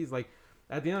NFTs, like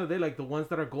at the end of the day, like the ones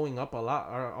that are going up a lot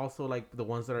are also like the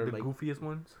ones that are the like goofiest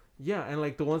ones. Yeah, and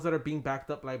like the ones that are being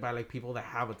backed up like by like people that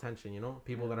have attention, you know,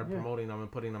 people that are promoting them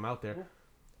and putting them out there,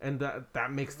 and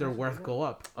that makes their worth go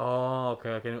up. Oh,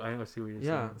 okay, I see what you're saying.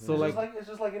 Yeah, so it's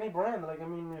just like any brand. Like I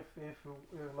mean, it's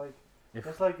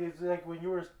like when we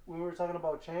were talking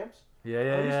about Champs.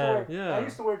 I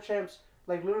used to wear Champs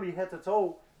like literally head to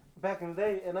toe back in the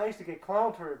day, and I used to get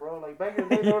clowned for it, bro. Like back in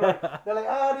the day, they're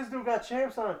like, this dude got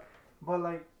Champs on, but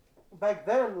like. Back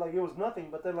then, like it was nothing,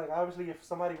 but then, like obviously, if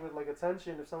somebody with like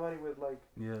attention, if somebody with like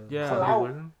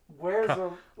wears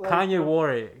them, like, Kanye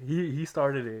wore it. He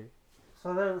started it.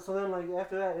 So then, like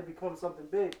after that, it becomes something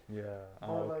big. Yeah.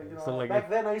 Oh, like you know, so, like, back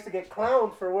then I used to get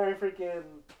clowned for wearing freaking.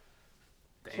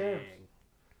 Dang.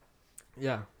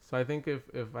 Yeah. So I think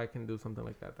if I can do something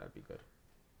like that, that'd be good.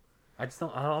 I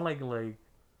don't like I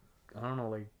don't know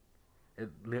like.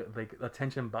 Like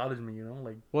attention bothers me, you know,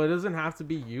 like. Well, it doesn't have to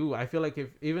be you. I feel like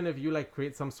even if you like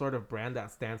create some sort of brand that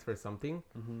stands for something,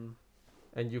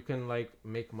 and you can like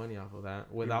make money off of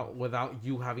that without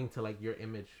you having to like your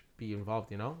image be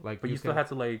involved, you know, like. But you still have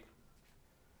to like.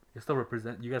 You still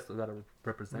represent. You guys still gotta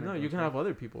represent. No, you can have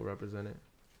other people represent it.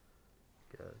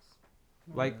 Guess.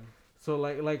 Like, So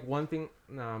like one thing.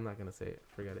 No, I'm not gonna say it.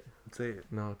 Forget it. Say it.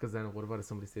 No, because then what about if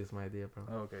somebody steals my idea, bro?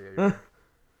 Oh, okay, yeah. You're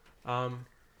right.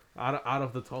 Out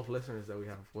of the 12 listeners that we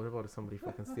have, what about if somebody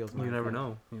fucking steals my You idea? never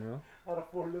know, you know. Out of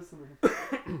 4 listeners.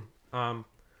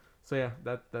 So yeah,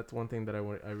 that's one thing that I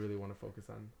really want to focus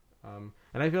on.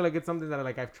 And I feel like it's something that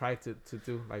I've tried to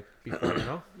do like before, you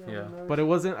know. Yeah. But it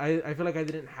wasn't. I feel like I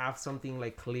didn't have something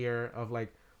like clear of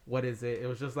like what is it. It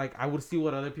was just like I would see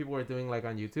what other people were doing like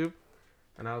on YouTube,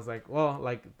 and I was like, well,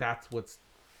 like that's what's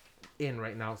in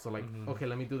right now. So like, okay,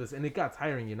 let me do this, and it got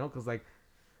tiring, you know, because like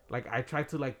I tried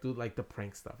to like do like the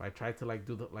prank stuff. I tried to like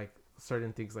do the like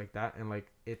certain things like that, and like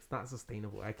it's not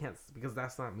sustainable. I can't because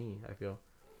that's not me. I feel.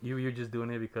 You're just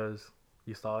doing it because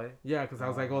you saw it. Yeah, because I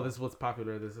was like, oh, this is what's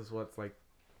popular. This is what's like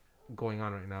going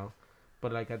on right now.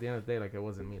 But like at the end of the day, like it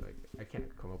wasn't me. Like I can't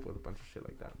come up with a bunch of shit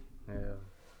like that. Yeah.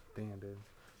 Damn, dude.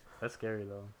 That's scary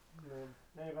though.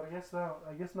 Yeah. Hey, but I guess now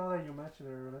that you mention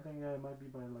it, I think it might be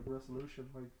my like resolution.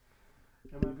 Like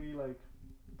it might be like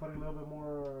putting a little bit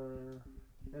more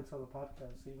into the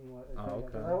podcast, seeing what.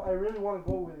 Okay. I really want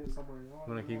to go with it somewhere. You know?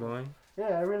 You wanna keep going?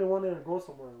 Yeah, I really wanted to go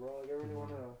somewhere, bro. Like I really want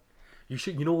to. You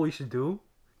should. You know what we should do?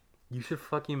 You should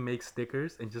fucking make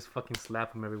stickers and just fucking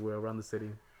slap them everywhere around the city.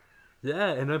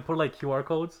 Yeah, and then put like QR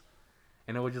codes,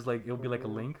 and it would just like it'll be like a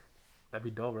link. That'd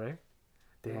be dope, right?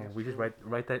 Damn, we just write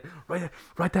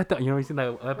that down. You know, you seen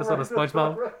that episode of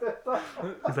SpongeBob?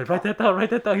 He's like, write that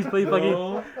down. He's playing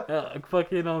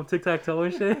fucking tic tac toe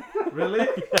and shit. Really?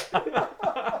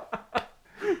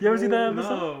 You ever seen that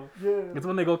episode? No. Yeah. It's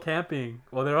when they go camping.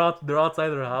 Well, they're outside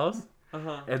their house,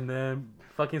 Uh-huh. and then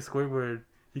fucking Squidward,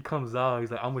 he comes out.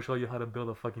 He's like, I'm gonna show you how to build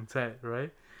a fucking tent,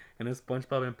 right? And then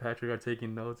SpongeBob and Patrick are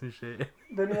taking notes and shit.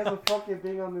 Then he has a fucking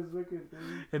thing on his wicked thing.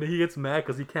 And then he gets mad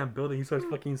because he can't build it. He starts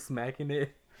fucking smacking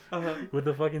it Uh-huh. with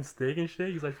the fucking stick and shit.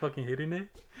 He's like fucking hitting it.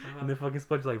 And then fucking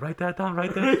Sponge's like, write that down.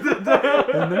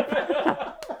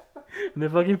 And then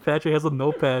fucking Patrick has a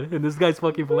notepad. And this guy's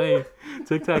fucking playing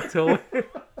tic-tac-toe.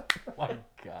 Oh my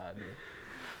god, dude.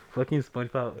 Fucking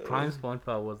SpongeBob. Prime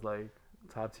SpongeBob was like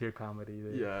top tier comedy,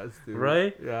 dude. Yes, dude.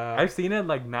 Right? Yeah. I've seen it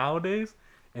like nowadays.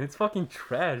 And it's fucking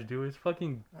trash, dude. It's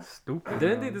fucking stupid.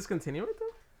 Didn't they man. discontinue it though?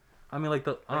 I mean, like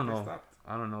I don't Like, they know. stopped?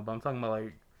 I don't know, but I'm talking about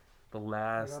like the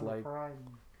last Like,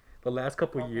 the last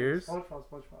couple years. SpongeBob.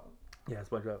 Yeah,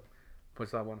 SpongeBob.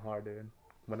 SpongeBob went hard, dude.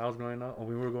 When I was growing up, when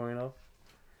we were growing up,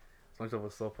 SpongeBob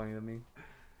was so funny to me.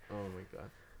 Oh my god.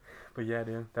 But yeah,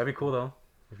 dude, that'd be cool though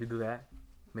if you do that.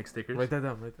 Make stickers. Write that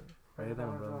down. Write it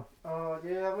down, bro.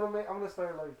 Yeah, I'm gonna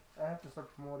start like I have to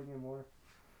start promoting it more.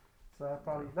 So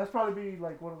that's probably be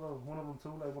like one of them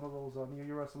too, like one of those New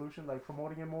Year resolutions, like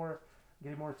promoting it more,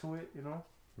 getting more to it, you know,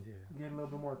 Yeah. getting a little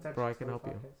bit more attention. Bro, I to can the help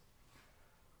you. podcast.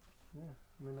 Yeah,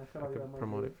 I mean I feel I like that could might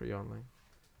promote be it for you online.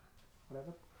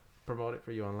 Whatever. Promote it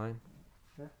for you online.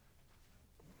 Yeah.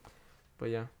 But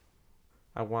yeah.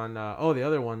 I want the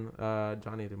other one,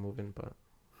 Johnny to move in, but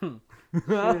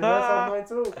Yeah, that's on mine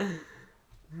too.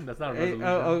 That's not a hey,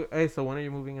 resolution. hey, so when are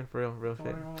you moving in for real So shit?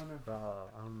 what do you want to do?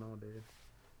 I don't know, dude.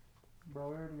 Bro,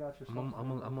 we already got your stuff.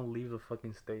 I'm gonna leave the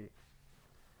fucking state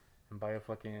and buy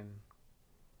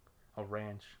a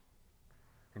ranch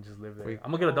and just live there. Wait.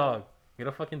 I'm gonna get a dog. Get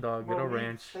a fucking dog. Get a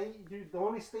ranch. The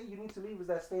only state you need to leave is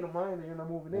that state of mind that you're not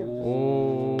moving in.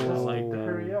 Oh, I Just like that.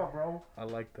 hurry up, bro. I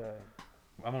like that.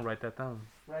 I'm gonna write that down.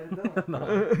 Write it down.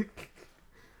 No.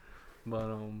 But I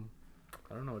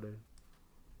don't know, dude.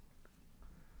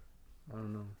 I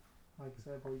don't know. Like I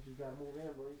said, bro, you just gotta move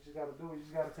in, bro. You just gotta do it. You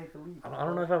just gotta take the leap. I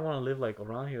don't know if I want to live like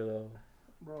around here though.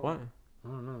 Bro, What? I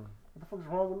don't know. What the fuck is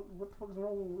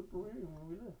wrong with where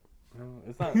we live?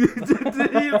 It's not.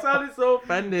 You sounded so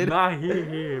offended. Not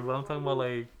here, but I'm talking about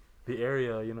like the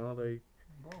area. You know, like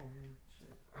Bro, shit.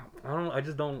 I don't. I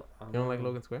just don't. You don't like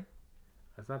Logan Square?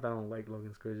 It's not that I don't like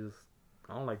Logan Square. Just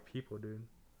I don't like people, dude.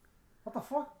 What the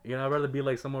fuck? You know, I'd rather be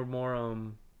like somewhere more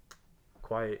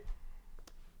quiet.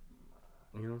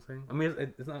 You know what I'm saying? I mean,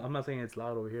 it's not. I'm not saying it's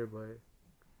loud over here, but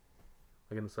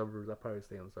like in the suburbs, I probably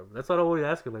stay in the suburbs. That's what I always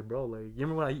ask you, like, bro, like, you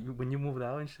remember when you moved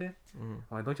out and shit? Mm.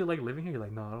 I'm like, don't you like living here? You're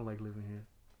like, no, I don't like living here.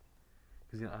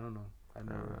 Cause you know, I don't know. I No,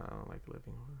 never. I don't like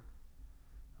living.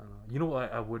 I don't know. You know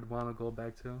what I would want to go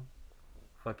back to?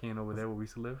 Fucking over there where we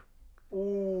used to live.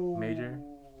 Ooh. Major.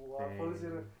 I used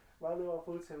to live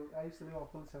on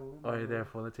Fulton. Oh, you're there,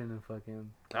 Fullerton and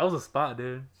fucking. That was a spot,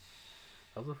 dude.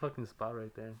 That was a fucking spot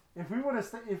right there. If we would have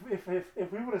stayed,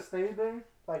 if we would have stayed there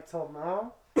like till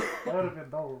now, that would have been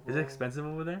dope. Is it expensive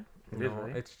over there? It No, is,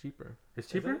 right? it's cheaper. It's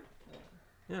cheaper.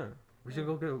 Yeah. We should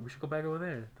go back over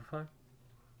there. The fuck?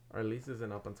 Our lease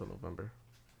isn't up until November.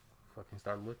 Fucking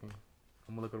start looking.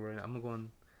 I'm gonna look over right now. I'm gonna go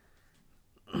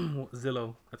on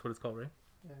Zillow. That's what it's called, right?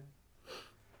 Yeah.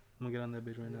 gonna get on that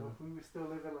bitch right You know, now. if we were still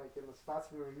living like in the spots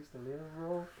we were used to live,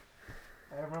 bro.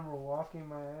 I remember walking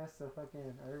my ass to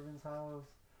fucking Irvin's house.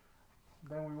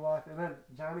 Then we walked, and then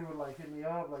Johnny would like hit me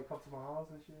up, like come to my house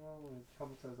and shit, you know, and come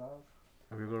to his house.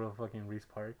 If we go to fucking Reese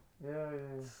Park. Yeah,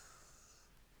 yeah.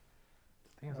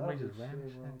 Damn, somebody just That ran was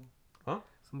and shit, shit. bro.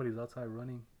 Somebody's outside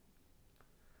running.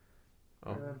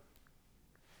 Oh, Yeah.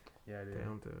 Yeah, dude.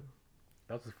 damn, dude.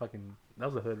 That was fucking.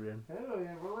 That was a hood run. Hell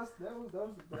yeah, bro. That was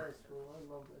the best, bro.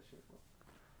 I love that shit, bro.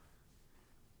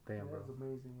 Damn, That bro. was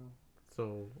amazing, bro.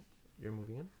 So, you're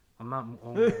moving in? I'm not.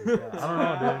 Oh my God. I don't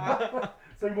know, dude.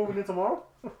 So you moving in tomorrow?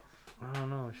 I don't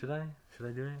know. Should I? Should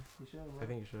I do it? You should, bro. I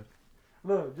think you should.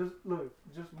 Look,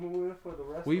 just move in for the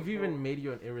rest. We've of even the, made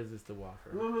you an irresistible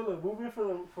offer. Look, move in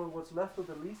for what's left of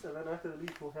the lease, and then after the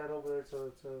lease, we'll head over there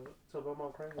to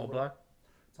Belmont Crane. All block?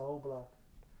 To Old Block.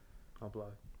 All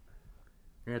block.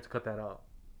 You're gonna have to cut that out.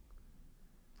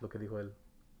 Lo que dijo él.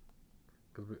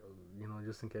 Because we, you know,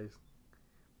 just in case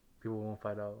people won't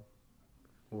find out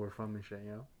where we're from and shit,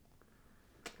 you know.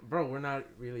 Bro, we're not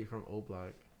really from O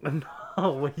Block.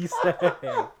 No, what he said.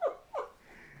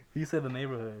 He said the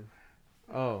neighborhood.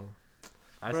 Oh,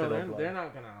 I bro, said they're, Oak Block. they're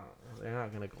not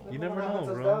gonna go. You never know, Hunts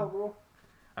us bro. down, bro.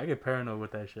 I get paranoid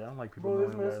with that shit. I don't like people Bro,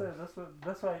 this knowing man where. said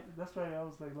that's why I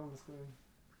was like love this guy.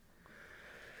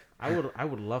 I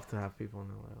would love to have people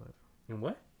know where I live. And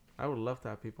what? I would love to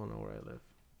have people know where I live.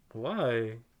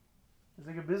 Why? It's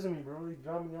like a busy me, bro. He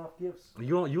dropped me off gifts.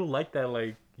 You like that,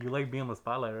 like you like being on the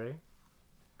spotlight, right?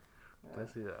 Yeah.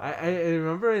 That's it. I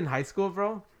remember in high school,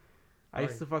 bro. I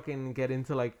used Why? to fucking get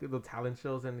into like the talent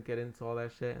shows and get into all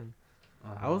that shit, and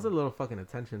I was a Uh-huh. little fucking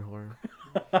attention whore.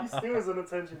 He still is an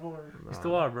attention whore. You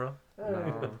still are, bro.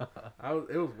 No.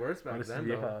 It was worse back then,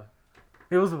 though. Yeah.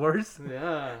 It was worse.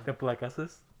 Yeah. The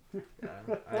placasas.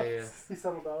 Yeah. He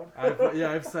settled down.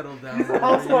 I've settled down. He's a over the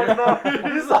housewife years.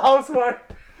 now. He's a housewife.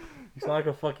 You sound like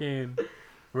a fucking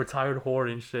retired whore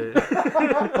and shit.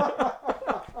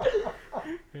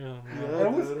 Yeah,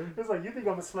 Yeah. It was like, you think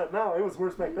I'm a slut now. It was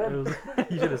worse back It then. was,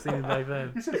 you should have seen it back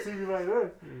then. You should have seen me right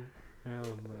there. Hell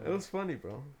It no. was funny,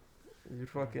 bro. You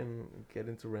fucking get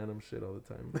into random shit all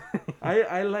the time.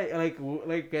 I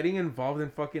like getting involved in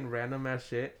fucking random ass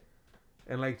shit,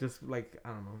 and like just like I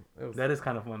don't know. It was, That is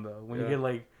kind of fun though. When you Yeah. get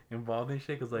like involved in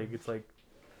shit, cause like it's like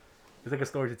a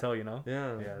story to tell, you know.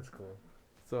 yeah. Yeah, it's cool.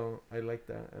 So I liked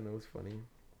that, and it was funny.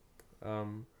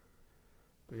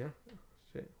 But yeah,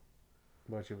 shit.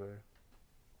 What about you, brother?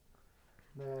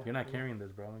 Nah. You're not carrying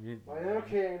this, bro. I am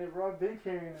carrying it, bro. I've been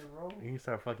carrying it, bro. You can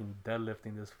start fucking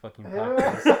deadlifting this fucking Yeah.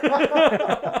 podcast.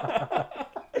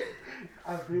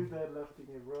 I've been deadlifting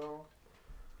it, bro.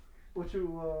 What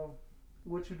you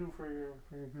do for your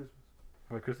Christmas?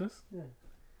 For Christmas? Yeah.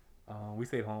 We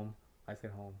stayed home. I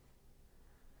stayed home.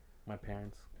 My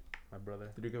parents, my brother.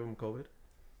 Did you give him COVID?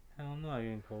 Hell no, I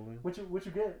didn't COVID. What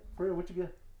you get? For real, what you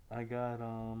get? I got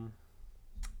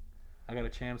a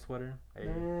champ sweater. Hey,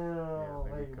 Damn.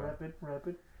 there you Hey, go. rapid.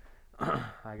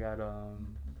 I got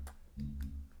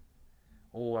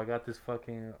I got this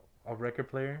fucking a record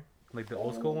player, like the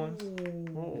old school ones.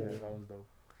 Oh. Yeah, that was dope.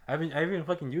 I haven't even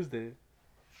fucking used it.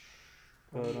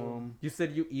 But You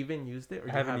said you even used it, or I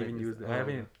you haven't even used it. I Oh.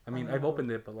 haven't. I mean, I've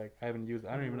opened it, but like I haven't used it.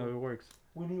 I don't even know if it works.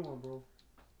 We need one, bro.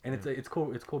 And it's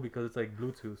cool. It's cool because it's like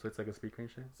Bluetooth, so it's like a speaker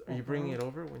and shit. So are you bringing it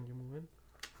over when you move in?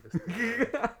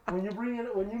 When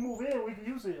you move in, we can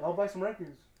use it. I'll buy some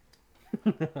records.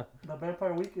 The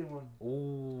Vampire Weekend one.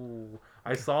 Oh,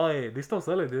 I saw it. They still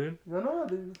sell it, dude. No,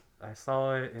 dude. I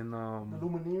saw it in The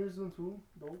Lumineers one too.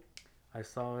 Dope. I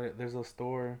saw it. There's a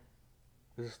store.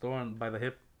 There's a store by the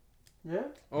hip. Yeah.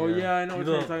 Oh Yeah. yeah, I know You what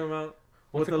know- you're talking about.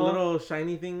 What's With it the called? little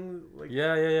shiny thing, like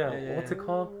Yeah. yeah, What's yeah. it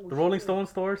called? Oh, The Rolling shit. Stone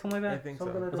store or something like I that. think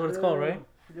Something so. like That's that. what it's called, right?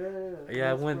 Yeah. Yeah,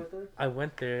 I It's went- right there. I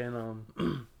went there and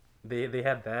they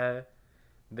had that.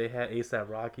 They had ASAP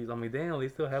Rockies. I mean, damn, they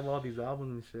still have all these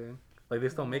albums and shit. Like they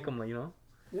still make them, like, you know.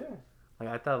 Yeah. Like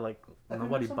I thought, like I think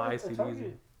nobody there's some buys at CDs.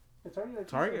 Target. At Target. I think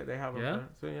Target, so. they have them Yeah? there.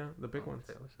 So yeah, the big ones.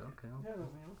 Okay. Yeah, you know,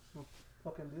 some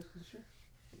fucking discs and shit.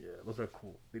 Yeah, those are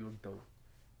cool. They look dope.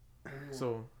 Yeah,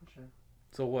 So for sure.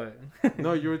 So what?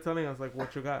 no, you were telling us like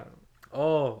what you got.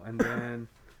 Oh, and then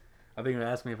I think you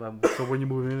asked me if I'm. So when you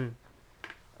moving in?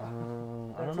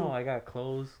 I don't know. I got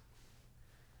clothes.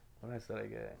 What did I said I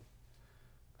get?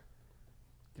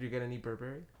 Did you get any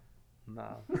Burberry?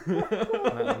 Nah,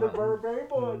 The Burberry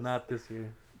boys. not this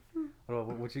year.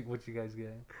 What you guys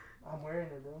get? I'm wearing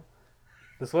it, bro.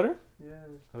 The sweater? Yeah.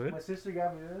 Oh, yeah? My sister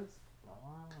got me this.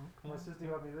 Oh, My sister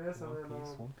got me this, and then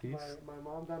One piece. my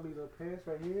mom got me the pants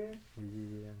right here.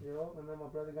 Yeah. You know, and then my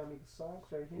brother got me the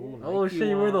socks right here. Ooh, Oh, Nike shit,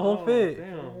 you wear the whole one. fit.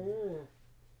 Damn, Yeah.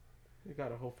 you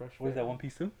got a whole fresh. What is fit. that? One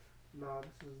piece too? Nah,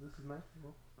 this is nice,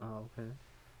 bro. Oh, okay.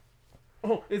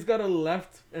 Oh, it's got a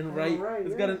left and Oh, right. right,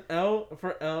 It's yeah. got an L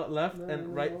for L left No, and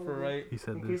no, right no, for no. right. He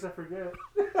said In this case I forget.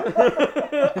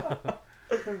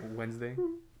 Wednesday.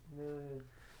 Yeah.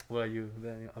 What are you?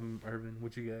 I'm Irvin.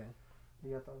 What you got?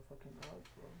 You got the fucking out,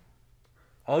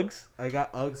 bro. Uggs. I got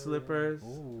UGG Yeah. slippers.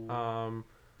 Ooh.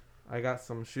 I got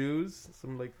some shoes,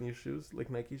 some like new shoes, like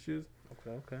Nike shoes.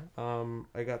 Okay. Okay.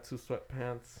 I got 2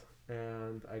 sweatpants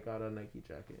and I got a Nike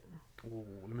jacket. Ooh,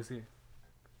 let me see.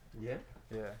 Yeah.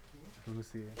 Yeah. Let me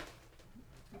see.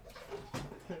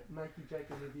 Nike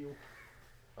jacket review.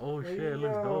 Oh shit! It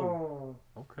looks dope.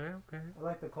 Okay. Okay. I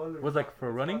like the color. What's like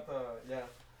for running? Yeah.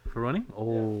 For running?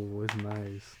 Oh, it's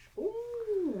nice.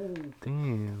 Ooh.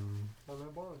 Damn. Oh, man,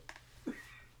 boy.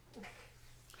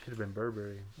 Should have been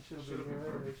Burberry. It should have been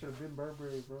here. It should have been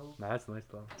Burberry, bro. Nah, that's nice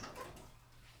though.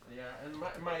 Yeah, and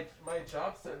my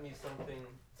job sent me something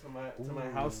to my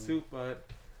Ooh. house too, but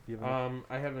You have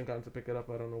I haven't gotten to pick it up.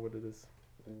 I don't know what it is.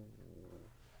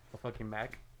 a fucking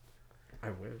Mac. I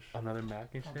wish. Another Mac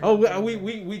and shit. Oh,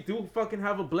 we do fucking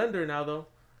have a blender now though.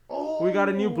 Oh. We got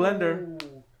a new blender.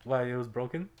 Why it was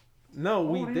broken? No,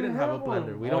 we we didn't didn't have a have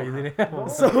blender. one. We Oh, don't. you didn't have one.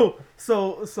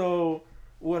 So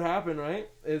what happened, right?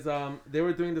 Is they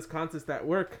were doing this contest at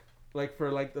work, like for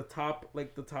like the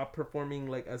top performing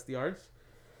like SDRs.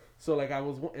 So like I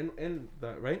was in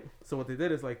that, right? So what they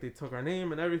did is like they took our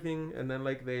name and everything, and then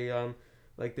like they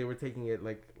were taking it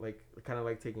like kind of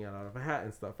like taking it out of a hat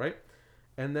and stuff, right?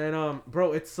 And then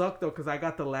bro, it sucked though because I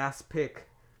got the last pick.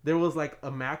 There was like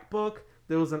a MacBook,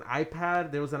 there was an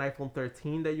iPad, there was an iPhone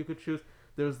 13 that you could choose.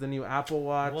 There was the new Apple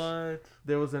Watch. What?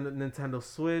 There was a Nintendo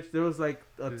Switch. There was like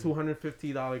a Dude.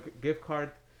 $250 gift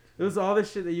card. It was all this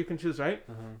shit that you can choose, right?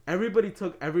 Uh-huh. Everybody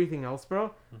took everything else, bro.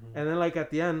 Mhm. And then like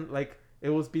at the end, like it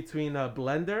was between a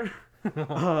blender,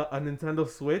 a Nintendo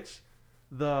Switch,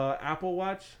 the Apple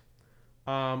Watch,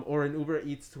 or an Uber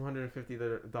Eats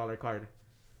 $250 card.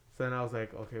 So then I was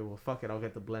like, okay, well fuck it, I'll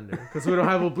get the blender because we don't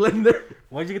have a blender.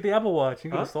 Why'd you get the Apple Watch?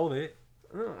 You could have Huh? sold it.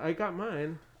 No, I got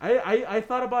mine. I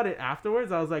thought about it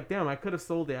afterwards. I was like, damn, I could have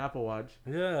sold the Apple Watch.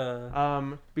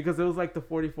 Yeah. Because it was like the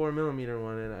 44 millimeter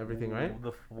one and everything, right?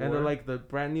 The 4. And then like the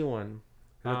brand new one,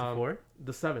 Is that the 4?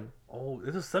 the 7. Oh,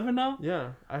 is it 7 now?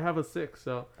 Yeah, I have a 6.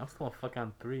 I'm still on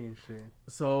fucking 3 and shit.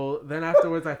 So then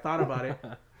afterwards, I thought about it.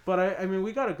 But I mean,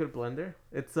 we got a good blender.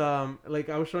 It's like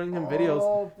I was showing him videos.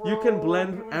 Oh, You can bro,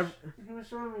 blend You was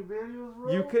showing me videos,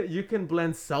 bro. you can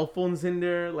blend cell phones in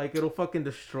there. Like it'll fucking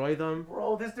destroy them.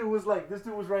 Bro, this dude was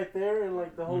right there, and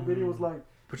like the whole video was like.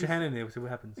 Put your hand in there. See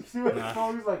what happens. You see what Nah.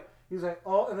 phone? He's like,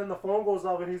 oh, and then the phone goes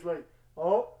off, and he's like,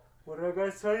 oh, what did I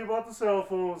guys tell you about the cell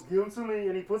phones? Give them to me,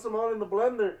 and he puts them all in the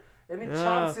blender, and he Yeah.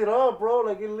 chops it up, bro.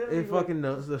 Like it literally. It fucking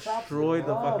destroyed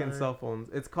the up. fucking cell phones.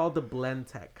 It's called the Blend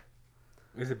Tech.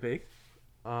 Is it big?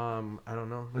 I don't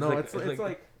know. It's No, like- it's it's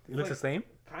like It looks the same?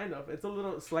 kind of. It's a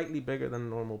little slightly bigger than a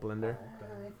normal blender.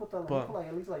 He put like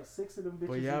at least like 6 of them bitches.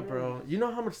 But yeah, in there. bro. You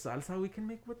know how much salsa we can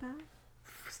make with that?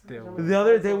 Still. The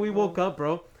other day we woke up,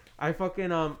 bro. I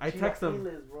fucking I text him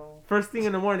Chilaquiles, bro. first thing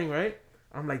in the morning, right?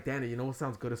 I'm like, Danny, you know what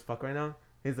sounds good as fuck right now?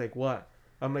 He's like, what?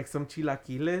 I'm like, some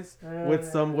chilaquiles with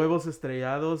some huevos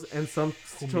estrellados and some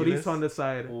Humiles? chorizo on the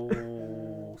side.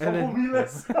 Oh. And then-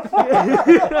 Humiles.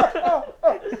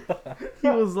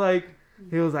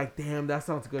 he was like, damn, that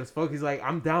sounds good as fuck. He's like,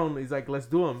 I'm down. He's like, let's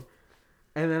do them.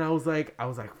 And then I was like,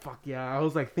 fuck yeah. I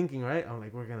was like thinking, right? I'm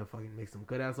like, we're gonna fucking make some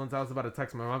good ass ones. I was about to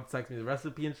text my mom to text me the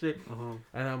recipe and shit. Uh-huh.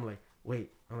 And I'm like,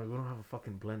 wait. I'm like, we don't have a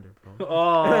fucking blender, bro.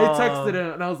 Oh. And I texted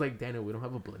him and I was like, Daniel, we don't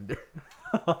have a blender.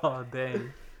 Oh,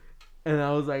 dang. And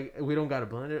I was like, we don't got a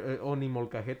blender. Only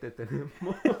molcajete tenemos.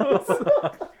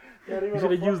 You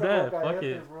should've used that. Fuck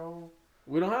it. Bro.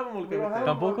 We don't have a We don't have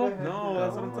molcajete. Tampoco? one. No,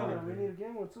 that's what I'm telling you. We need to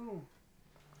get one too.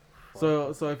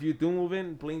 So if you do move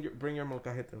in, bring your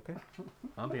molcajete, okay?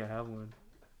 I don't think I have one.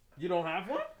 You don't have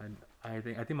one? I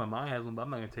think my mom has one, but I'm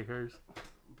not gonna take hers.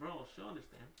 Bro, she'll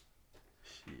understand.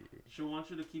 Shit. She wants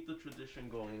you to keep the tradition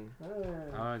going. I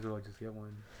Yeah. might as well just get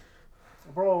one.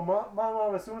 Bro, my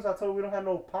mom, as soon as I told her we don't have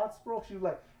no pots, bro, she was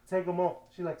like, take them off.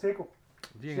 She like, take them.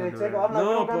 She She ain't like, gonna take do them. I'm that. like,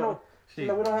 we No, don't got but- no. She's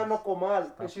like, we don't have no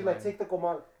comal. And she like, lying. take the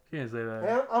comal. She didn't say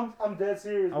that. And I'm dead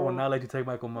serious, I bro. will not let you take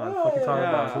Michael Mann. Fuck you talking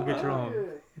about? Go get your own.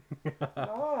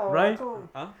 No, Right? I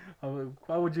told,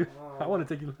 Why would you? no. I want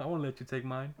to take you. I want to let you take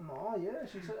mine. No, yeah,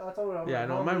 she said, I told her. I'm Yeah, like,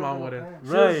 no, my we don't mom have no wouldn't. pants.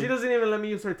 Right. She doesn't even let me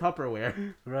use her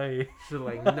Tupperware. Right. She's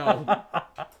like, no.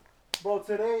 Bro,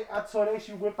 today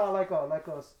she whipped out like a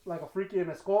freaking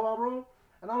Escoba, bro.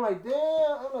 And I'm like, damn.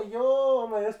 I'm like, yo.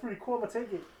 I'm like, that's pretty cool. I'm gonna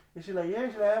take it. And she's like, yeah.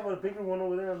 She's like, I have a bigger one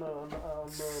over there on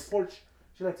the porch.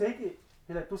 She's like, take it.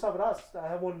 He's like, tú sabrás. I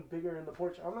have one bigger in the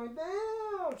porch. I'm like,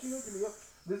 damn. She looking me up.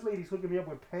 This lady's hooking me up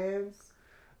with pants,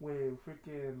 with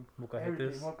freaking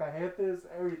everything, Molcajetes. molcajetes,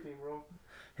 everything, bro.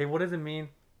 Hey, what does it mean?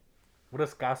 What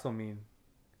does caso mean?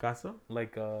 Caso?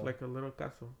 Like Like a little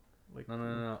caso. Like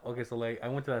no. Okay, so like I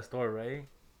went to that store, right?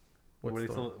 What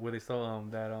store? Where they sell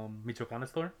that Michoacana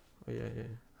store Oh yeah.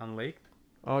 on Lake.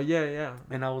 Oh yeah.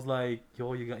 And I was like,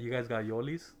 yo, you guys got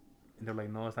Yolis? And they're like,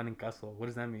 no, it's not in caso. What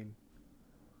does that mean?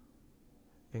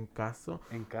 En caso.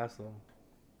 In caso.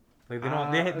 Like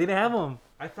they didn't have them.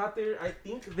 I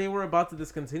think they were about to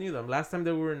discontinue them. Last time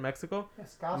they were in Mexico,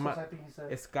 Escasos, I think he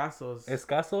said. escasos.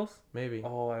 Escasos? Maybe.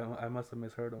 Oh, I must have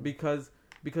misheard them.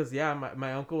 Because yeah,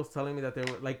 my uncle was telling me that they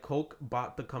were like Coke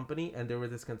bought the company and they were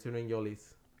discontinuing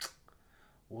Yolis.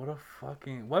 What a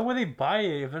fucking... Why would they buy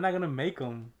it if they're not gonna make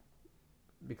them?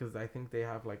 Because I think they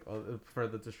have like for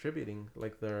the distributing,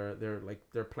 like their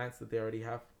plants that they already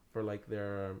have for like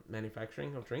their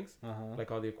manufacturing of drinks,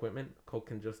 like all the equipment. Coke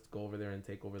can just go over there and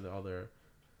take over all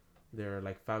their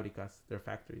like fabricas, their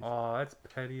factories. Oh, that's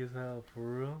petty as hell, for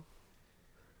real.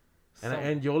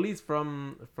 And Yoli's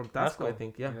from Tasco, I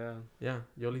think. Yeah.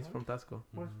 Yoli's What? from Tasco.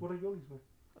 What are Yolis,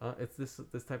 man? It's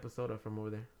this type of soda from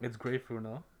over there. It's grapefruit,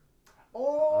 no?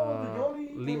 Oh, the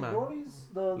Yoli. Lima.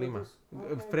 The Yolis? Lima.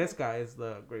 Okay. Fresca is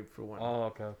the grapefruit one. Oh,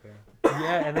 okay.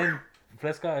 Yeah, and then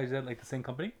Fresca, is that like the same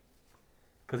company?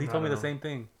 Because he I told me don't the know. same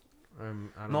thing. I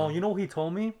don't No, know. you know what he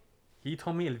told me? He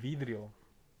told me El Vidrio.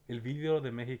 El Vidrio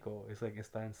de Mexico. It's like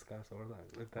está en escaso or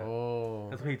like that. Oh.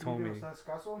 That's what he told me.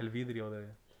 Escaso? El Vidrio de...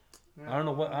 Yeah. I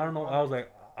don't know. I was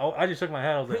like... I just shook my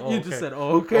head. I was like, oh, You okay. just said,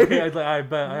 "Oh, okay." Okay, I was like, I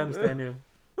bet. I understand you.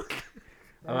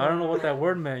 I don't know what that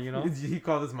word meant, you know? He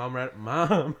called his mom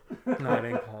mom. No, I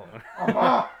didn't call her.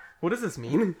 Ama, What does this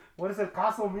mean? what does El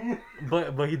Caso mean?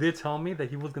 But he did tell me that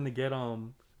he was gonna get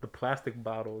the plastic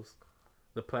bottles,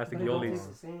 the plastic But it don't Yolis. taste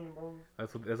the same, bro.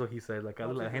 That's what he said. Like,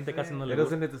 Don't la taste gente the casi same. no It le gusta.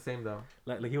 doesn't hit the same though.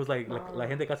 Like he was like, No. la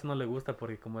gente casi no le gusta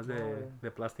porque como es No.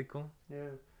 de plástico. Yeah.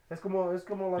 Es como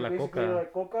like La basically Coca.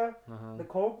 like Coca. Uh-huh. The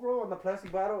Coke, bro, on the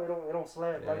plastic bottle, it don't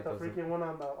slap Yeah, like it the doesn't. freaking one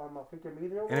on the freaking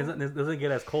video. And it doesn't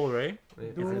get as cold, right?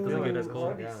 It Dude, doesn't get as bro,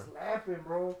 cold, it be yeah. slapping,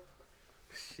 bro.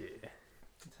 Shit.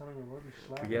 I'm telling you, bro, it be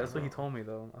slapping. Yeah, that's what he told me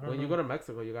though. I don't When know. you go to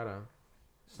Mexico, you gotta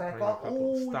Stack Bring a up. couple.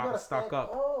 Oh, you Stock- gotta stock stack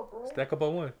up. bro. Stack up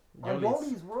on what? On Yolis.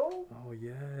 Yolis, bro. Oh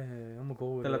yeah, I'm gonna go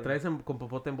with Te la it. traes con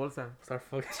popote en bolsa. Start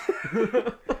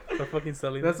fucking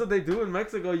selling. That's it. what they do in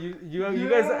Mexico. You Yeah.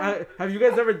 guys have you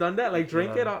guys ever done that? Like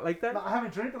drink Yeah. it out like that? No, I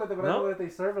haven't drank it like that, but I No? know that they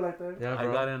serve it like that. Yeah, I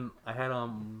bro. got I had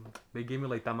they gave me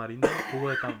like tamarindo,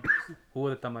 jugo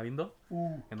de tamarindo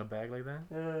Ooh. in a bag like that.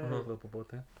 Yeah. Little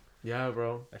popote. Yeah,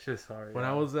 bro. That shit is sorry. When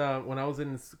I was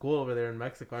in school over there in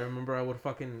Mexico, I remember I would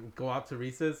fucking go out to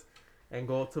recess and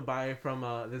go to buy from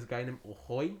this guy named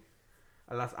Hoy,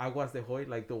 Las Aguas de Hoy,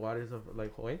 like the waters of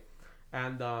like Hoy,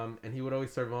 and he would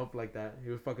always serve them up like that. He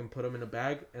would fucking put them in a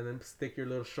bag and then stick your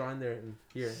little straw in there and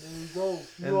here. There you go.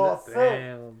 And You all set.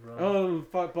 Damn, bro. Oh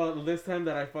fuck! But this time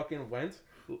that I fucking went,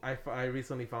 I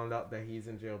recently found out that he's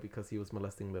in jail because he was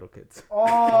molesting little kids.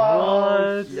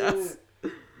 Oh, What? shit. Yes.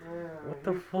 Man, What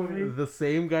the he fuck? put it- The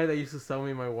same guy that used to sell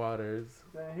me my waters.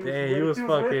 Man, Dang, he was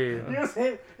fucking- He was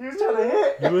trying to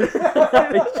hit. He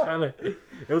was trying to.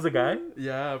 It was a guy.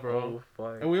 Yeah, bro. Oh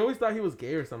fuck. And we always thought he was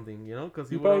gay or something, you know, because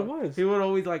He probably was. He would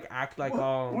always like act like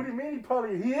What do you mean?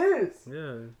 He is.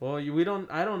 Yeah. Well,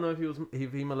 I don't know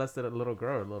if he molested a little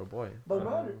girl or a little boy. But I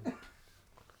don't matter. know.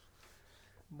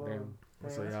 But, Damn.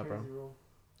 man, So, that's yeah, bro. crazy, bro.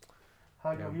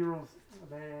 How your Yeah. heroes,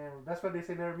 man. That's why they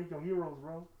say never meet your heroes,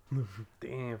 bro.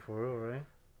 Damn, for real, right?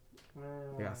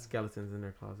 Man, They got skeletons in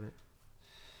their closet.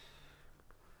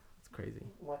 It's crazy.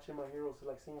 watching my heroes is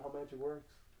like seeing how magic works.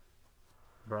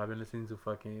 Bro, I've been listening to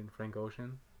fucking Frank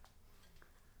Ocean.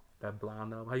 That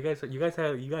blonde album. How you guys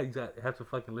have to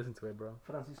fucking listen to it, bro.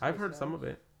 Francisco I've heard some of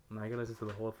it. Now you gotta listen to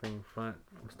the whole thing, from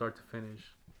start to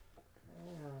finish.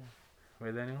 Yeah.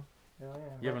 Right, Daniel? Yeah, yeah.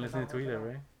 You haven't listened to it either,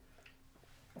 right?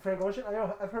 Frank Ocean?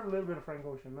 I've heard a little bit of Frank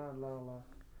Ocean. Not a lot.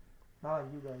 Not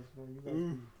like you guys,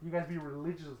 man. You guys be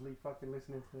religiously fucking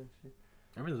listening to that shit.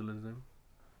 Everyone's listening.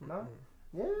 No?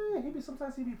 Yeah,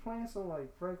 sometimes he be playing some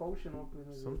like Frank Ocean up in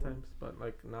his Sometimes, but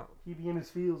like not. He be in his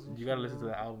fields and You shit, gotta listen to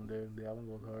know? the album, dude. The album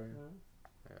goes hard.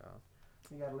 Yeah.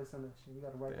 Yeah. You gotta listen to that shit. You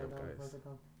gotta write Damn, that down. guys. Write that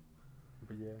down.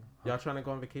 But yeah. Y'all trying to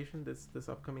go on vacation this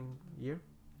upcoming year?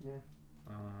 Yeah.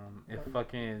 If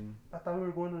fucking I thought we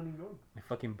were going to New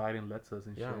York. Biden lets us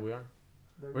and Yeah, shit. we are.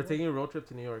 There We're you go. taking a road trip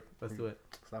to New York. Let's do it.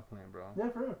 Stop playing, bro. Yeah,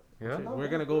 for real. Yeah. No, We're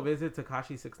gonna go visit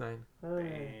Takashi 69. Yeah.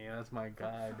 Dang, that's my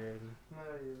guy, dude.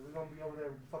 We're gonna be over there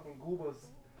fucking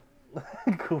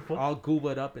goobas. Cool. All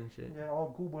goobered up and shit. Yeah,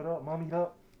 all goobered up, mommied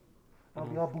up. I'll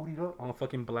be all bootied up. I'm gonna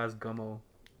fucking blast Gummo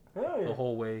Hell yeah. the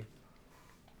whole way.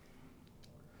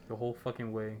 the whole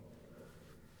fucking way.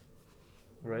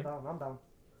 Right? I'm down.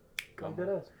 Come Like that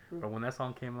on. ass. But when that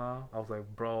song came out, I was like,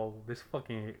 bro, this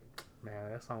fucking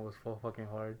man, that song was so fucking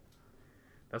hard.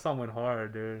 That song went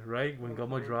hard, dude. Right when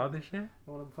Gummo dropped and shit.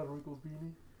 I want to Puerto Rico's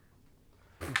beanie.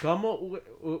 Gummo.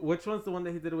 Which one's the one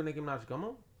that he did with Nicki Minaj?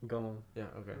 Gummo. Gummo. Yeah.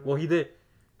 Okay. Well, he did.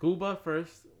 Gooba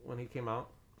first when he came out.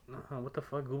 What the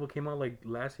fuck? Gooba came out like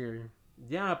last year.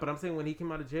 Yeah, but I'm saying when he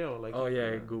came out of jail, like. Oh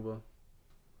yeah, Gooba.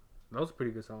 That was a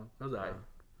pretty good song. That was alright.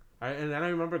 And then I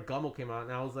remember Gummo came out,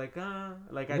 and I was like,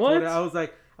 like I What? told her, I was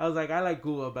like, I like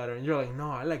Gooba better, and you're like, no,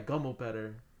 I like Gummo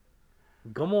better.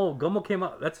 Gummo came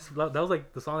out. That was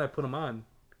like the song that put him on.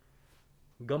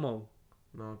 Gummo.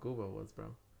 No, Gooba was, bro.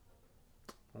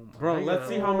 Oh my Bro, God. let's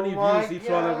see how many my views each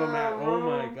one of them had. God, Oh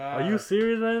bro. my god. Are you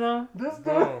serious right now? This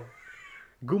guy. Bro,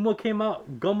 Gummo came out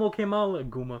like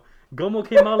Gummo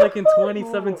came out like in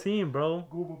 2017, bro.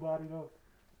 Google bodied up.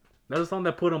 That's the song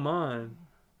that put him on.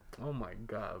 Oh my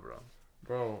god, bro.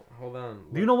 bro, hold on.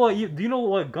 Do you know what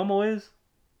Gummo is?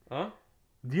 Huh?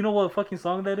 Do you know what fucking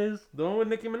song that is? The one with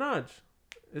Nicki Minaj,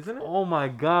 isn't it? Oh my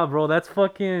god, bro, that's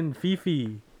fucking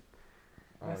Fifi.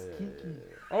 That's Kiki.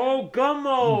 Oh,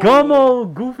 Gummo.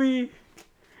 Gummo, Goofy,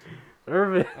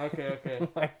 Irvin. Okay, okay. Oh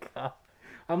my god.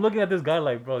 I'm looking at this guy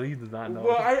like, bro, he does not know.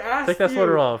 Well, I asked Take that you.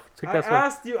 sweater off. Take that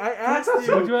sweater. I asked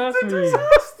you. What'd you ask me? I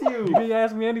asked You you. didn't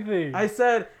ask me anything. I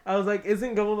said, I was like,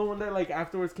 isn't Gummo the one that like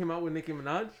afterwards came out with Nicki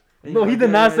Minaj? And No, you're he like, did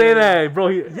yeah, not yeah, say yeah. that, bro.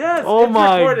 Yes, oh it's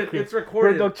my recorded. God. It's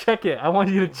recorded. Bro, check it. I want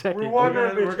you to check it. Rewind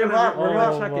that bitch. We're gonna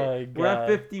Oh check my it. We're at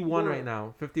God. 51 right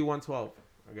now. 51-12.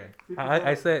 Okay.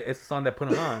 I said it's the song that put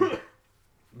him on.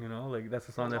 You know, like that's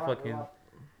the song that fucking. What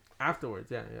Afterwards,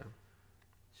 yeah.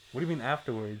 do you mean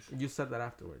afterwards? You said that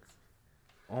afterwards.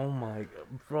 Oh my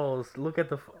god, bro! Look at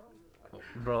the,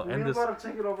 bro. We End this, about to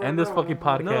check it out right end this now, fucking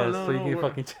bro. podcast No, so you no, can we're-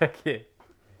 fucking check it.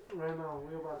 Right now,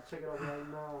 we about to check it out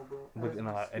right now, bro. But, As we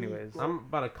nah, speak, anyways. bro. I'm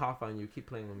about to cough on you. Keep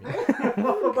playing with me. I'm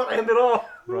about to end it all.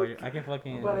 Bro, I can I'm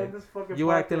fucking about to end this fucking You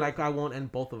podcast. acting like I won't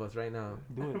end both of us right now.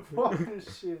 do it. Fuck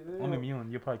this shit. I'm immune.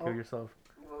 You'll probably kill yourself.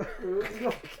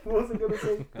 What was I gonna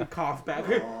say? Cough back.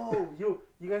 Oh,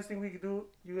 you guys think we could do?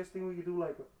 You guys think we could do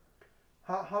like?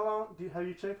 How long? Have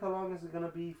you checked how long is it gonna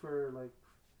be for like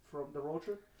from the road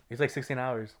trip? It's like 16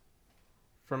 hours.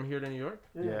 From here to New York?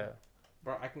 Yeah,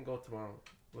 Bro, I can go tomorrow.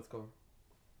 Let's go.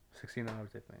 16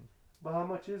 hours I think. But how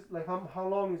much is like how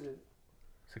long is it?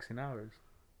 16 hours.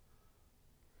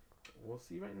 We'll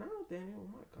see right now, Daniel. Oh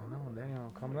my I god. know,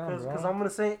 Daniel. Calm down, Because bro. I'm gonna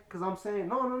say I'm saying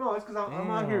no. It's because I'm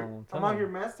out here. Damn, I'm tell out him. here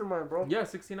mastermind, bro. Yeah,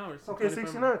 16 hours. Okay, 24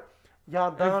 16 hours.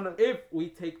 Y'all down? If we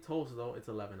take tolls though, it's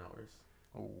 11 hours.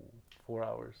 Oh, 4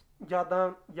 hours. Y'all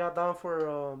down for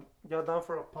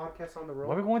a podcast on the road?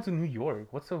 Why are we going to New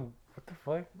York? What the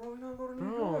fuck? Bro, we gonna go to New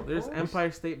Bro, York. there's bro.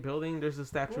 Empire State Building. There's the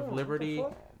Statue Bro, of what the Liberty.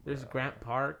 fuck? There's Grant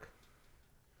Park.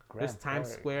 There's Grant Times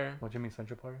Park. Square. What do you mean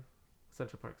Central Park?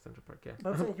 Central Park. Yeah.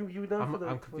 I'm saying you down I'm- for the.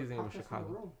 I'm for confusing it with podcast on Chicago.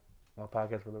 the road. Well,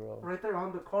 podcast for the road. Right there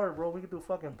on the car, bro. We could do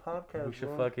fucking podcast. We should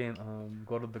bro. fucking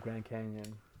go to the Grand Canyon.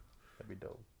 That'd be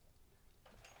dope.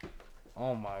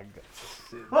 Oh my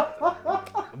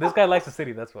god. This guy likes the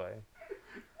city, that's why.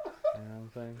 You know what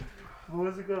I'm saying?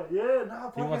 Where's it go? Yeah,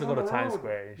 nah. He wants to podcast go on to the Times road.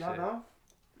 Square and Y'all shit. down?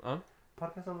 Huh?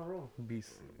 Podcast on the road.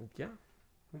 Beast. Yeah.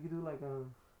 We could do like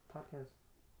a podcast.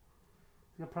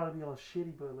 It's gonna probably be all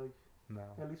shitty, but like No.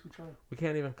 at least we try. We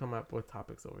can't even come up with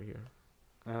topics over here.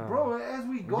 Bro, as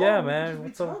we go, Yeah, we man, Just be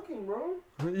what's up? talking, bro.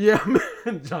 Yeah,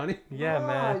 man, Johnny. Yeah, Nah,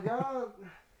 man.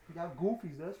 Y'all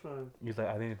goofies. That's fine. He's like,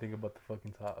 I didn't think about the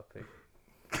fucking topic.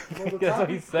 Bro, the That's what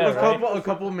he topic- said, A right?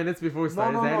 couple minutes before we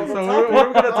started, No, Danny. the So topic- what are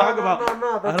we gonna talk no, about?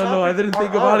 No, the I don't know. I topic didn't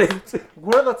think are about us. it.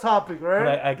 We're the topic,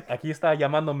 right? Like, aquí está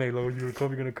llamándome, lo, you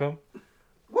gonna come?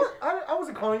 What? I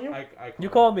wasn't calling you. I You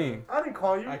called me. I didn't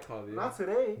call you. I called you. Not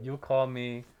today. You called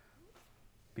me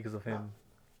because of him.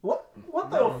 What?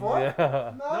 What the No. fuck? Yeah.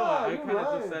 Nah, No, I you kind of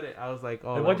lying. just said it. I was like,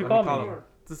 oh, Hey, why'd you let call me? him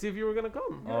to see if you were gonna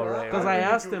come. Yeah, All right. Because I I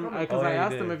didn't asked think you him. were coming. Because Oh, I you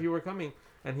asked him did. if you were coming,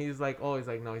 and he's like,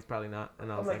 no, he's probably not.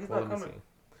 And I was like, like, he's well, not let me coming. see.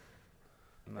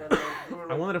 And, you were I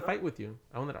like, wanted to no. fight with you.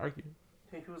 I wanted to argue.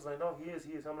 He was like, no, he is.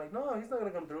 I'm like, no, he's not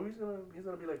gonna come through. He's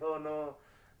gonna be like, oh no,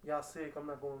 y'all sick. I'm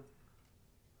not going.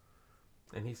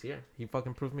 And he's here. He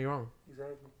fucking proved me wrong.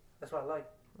 Exactly. That's what I like.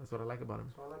 That's what I like about him.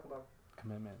 That's what I like about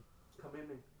Commitment.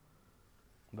 commitment.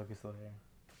 Look, it's still here.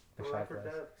 The Life shot or glass.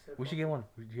 death, except We should get one.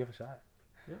 Do you have a shot?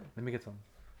 Yeah. Let me get some.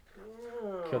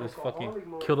 Yeah, Kill this alcoholic fucking-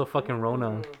 mode. kill the fucking Yeah.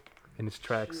 Rona. In its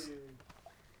tracks. Shit.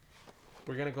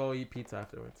 We're gonna go eat pizza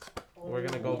afterwards. We're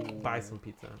gonna go Oh. buy some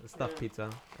pizza, stuffed Yeah. pizza,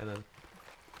 and then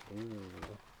Ooh.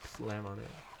 slam on it.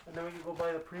 And then we can go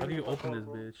buy the premium. How do you open hot this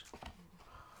dog, bro. bitch?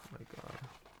 Oh my god.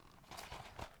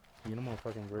 You know,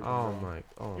 motherfucking virgin. Oh bro. my.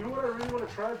 Oh. You know what I really want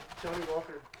to try? Johnny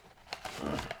Walker.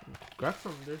 Grab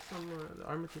some. There's some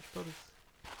Armitage produce.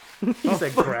 He Oh,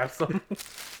 said fuck. grab some.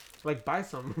 Like buy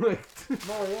some. Like.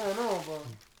 No, yeah, I know, but.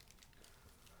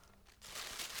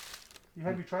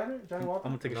 Have you tried it, Johnny I'm Walker?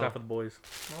 gonna take a No. shot for the boys.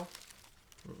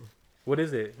 No? What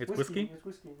is it? It's whiskey? It's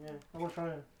whiskey, yeah. I want to try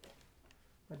it.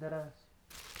 Like that ass.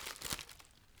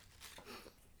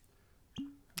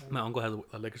 My uncle has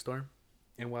a liquor store.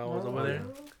 And while I was No, over there,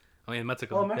 yeah. I mean in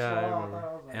Mexico. Oh, Mexico. Yeah, I oh, remember. thought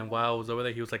I was like- And while I was over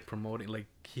there, he was like promoting, like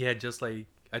he had just like,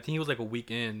 I think he was like a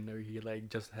week in, or he like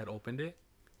just had opened it,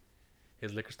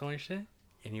 his liquor store and shit.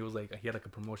 And he was like, he had like a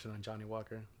promotion on Johnny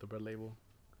Walker, the red label,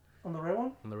 On the red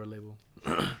one? on the red label.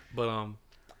 But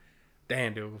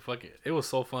damn dude, fuck it, it was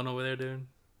so fun over there, dude.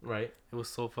 Right. It was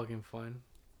so fucking fun,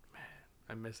 man.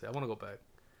 I miss it. I want to go back.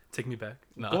 Take me back.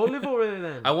 No. Go live over there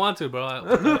then. I want to, bro.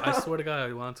 I swear to God,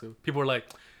 I want to. People were like,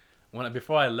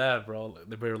 before I left, bro,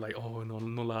 they were like, "Oh, no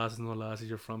las,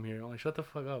 you're from here." I'm like, shut the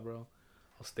fuck up, bro.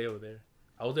 I'll stay over there.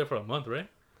 I was there for a month, right?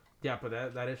 Yeah, but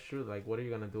that is true. Like, what are you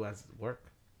gonna do as work?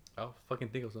 I'll fucking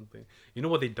think of something. You know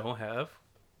what they don't have?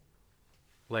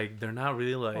 Like, they're not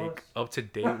really like Us. up to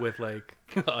date with like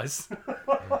us.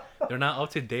 They're not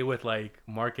up to date with like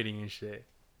marketing and shit.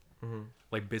 Mm-hmm.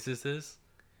 Like businesses,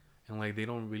 and like they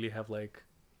don't really have like,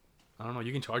 I don't know.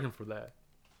 You can charge them for that.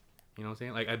 You know what I'm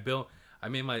saying? Like I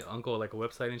made my uncle like a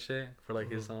website and shit for like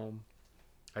his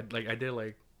I did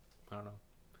like, I don't know.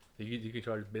 You can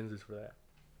charge business for that.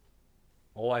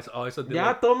 Oh, I also did. Ya,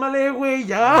 Like, tómale, güey,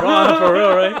 ya. bro, for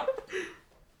real, right?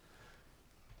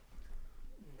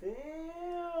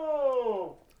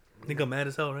 Damn! I think I'm mad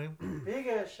as hell, right? Big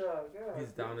ass shot. God.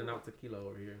 He's down and out tequila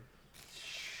over here.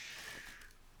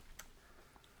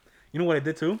 You know what I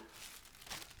did too?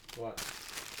 What?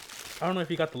 I don't know if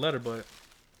he got the letter, but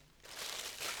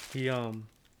he I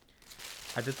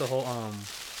did the whole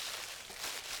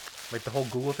like the whole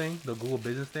Google thing, the Google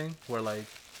business thing, where like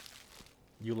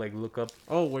you like look up.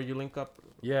 Oh, where you link up?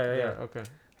 Yeah. Okay.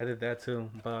 I did that too,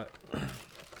 but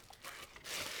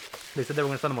they said they were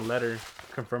gonna send him a letter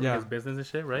confirming Yeah. his business and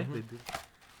shit, right? Mhm. They did.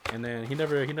 And then he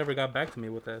never got back to me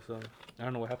with that, so I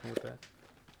don't know what happened with that.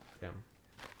 Damn.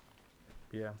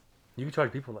 Yeah, you can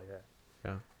charge people like that.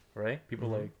 Yeah. Right? People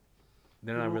Mhm. like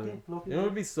they're not really. You know what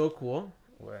would be so cool?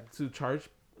 What? To charge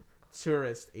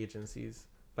tourist agencies,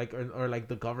 like or like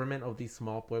the government of these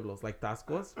small pueblos, like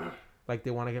Tascos, like they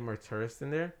want to get more tourists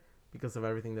in there because of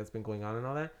everything that's been going on and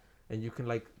all that, and you can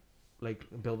like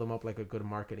build them up like a good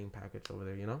marketing package over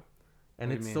there, you know, and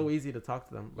What do it's you so mean? easy to talk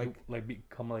to them, Like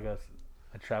become like a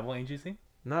travel agency,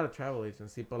 not a travel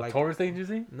agency, but a like tourist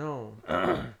agency. no,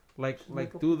 Make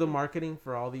like a do the picture. marketing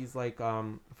for all these like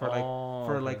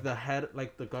for like the head,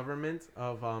 like the government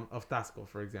of Tasco,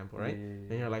 for example, right?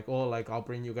 And you're like, oh, like I'll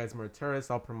bring you guys more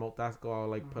tourists. I'll promote Tasco. I'll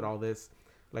like put all this,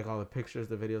 like all the pictures,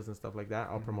 the videos, and stuff like that.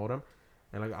 I'll promote them,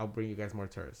 and like I'll bring you guys more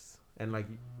tourists. And like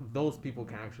those people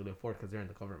can actually afford because they're in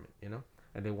the government, you know,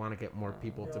 and they want to get more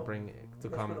people to Yeah. bring to That's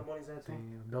where come. the money's at too.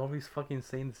 Damn, don't be fucking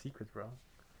saying the secrets, bro.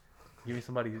 Give me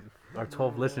somebody, our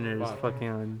 12 listeners, Fuck.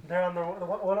 fucking. They're on their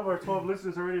one of our 12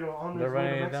 listeners already on They're their way to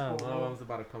writing it Mexico. down. One of bro. them's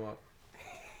about to come up.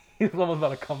 Someone's about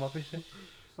to come up and shit.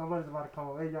 Somebody's about to come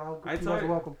up. Hey y'all, I you guys told are you.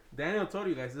 welcome. Daniel told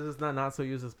you guys this is not so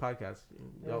useless podcast.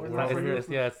 Yeah, we're It's not not- so it's- useless.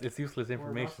 yeah, it's useless We're not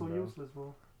information, so bro. useless,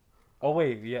 bro. Oh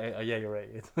wait, yeah, you're right.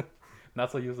 It's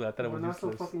not so useless. I thought it We're was not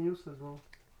useless. so fucking useless, bro.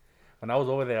 When I was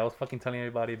over there, I was fucking telling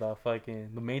everybody about fucking.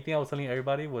 The main thing I was telling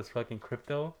everybody was fucking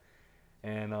crypto,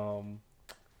 and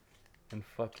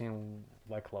fucking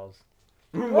White Claws.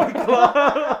 White Claw.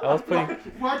 I was putting.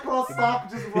 White Claw stock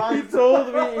just He rises.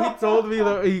 told me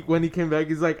that when he came back,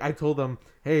 he's like, I told him,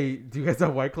 hey, do you guys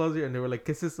have White Claws here? And they were like,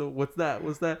 ¿Qué es eso? What's that?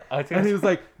 I think And he was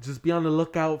like, just be on the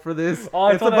lookout for this. Oh,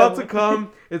 I It's told about him. to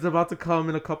come. It's about to come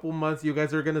in a couple months. You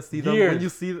guys are gonna see them. Years. When you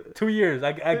see 2 years.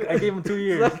 I gave him 2 It's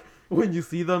years. like, when you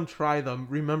see them, try them.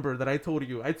 Remember that I told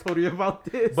you about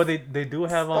this. But they do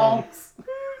have Stonks.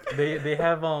 they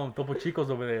have Topo Chicos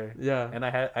over there. yeah. And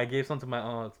I gave some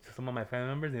to some of my family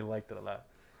members. They liked it a lot.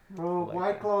 Bro, Like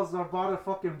White that. Claws are about to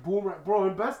fucking boom. Bro,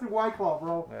 invest in White Claw,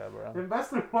 bro. Yeah, bro.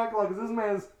 Invest in White Claw because this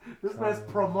man's Oh.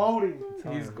 promoting.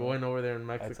 He's going over there in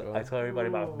I Mexico. tell everybody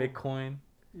about Whoa. Bitcoin.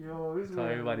 Yo, this I tell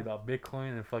man. everybody about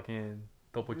Bitcoin and fucking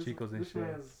Topo Chicos and this shit.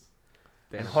 man's-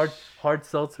 And hard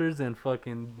seltzers and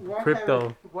fucking Why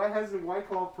crypto. Why hasn't White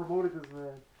Claw promoted this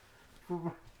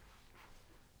man?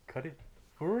 Cut it.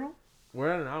 For real? We're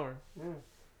at an hour. Yeah.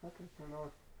 Okay. I know.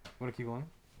 Wanna keep going?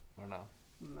 Or no?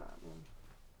 Nah, man.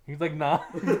 He's like, nah.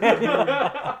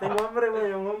 Tengo hambre,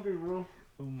 güey. I'm hungry, bro.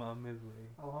 Oh, mames, güey.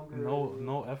 I'm hungry. No, already,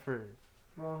 bro. no effort.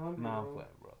 Bro, I'm hungry, Nah, I'm bro. playing,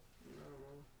 bro. Yeah,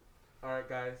 bro. All right,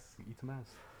 guys. Eat some ass.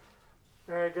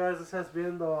 All right, guys, this has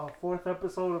been the 4th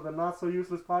episode of the Not So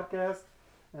Useless podcast,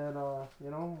 and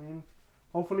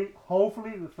hopefully,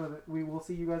 we will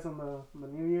see you guys on the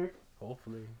new year,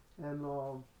 Hopefully. and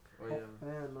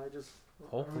man,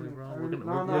 Hopefully, bro. I We're really-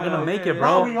 gonna, no, we're gonna yeah, make yeah, it, yeah.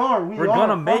 bro. No, we are. We're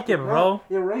gonna make it, bro.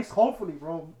 Erase hopefully,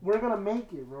 bro. We're gonna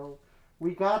make it, bro.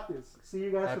 We got this. See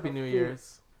you guys. for Happy the New 5th.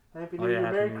 Year's. Happy Oh, New yeah, Year.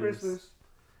 Happy Merry New Year's. Christmas.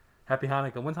 Happy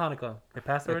Hanukkah. When's Hanukkah? It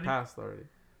passed It already? passed already.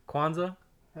 Kwanzaa?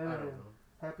 Hey,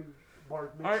 happy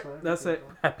Bar All right, Mitzvah. that's everything, it.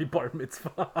 bro. Happy Bar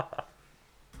Mitzvah.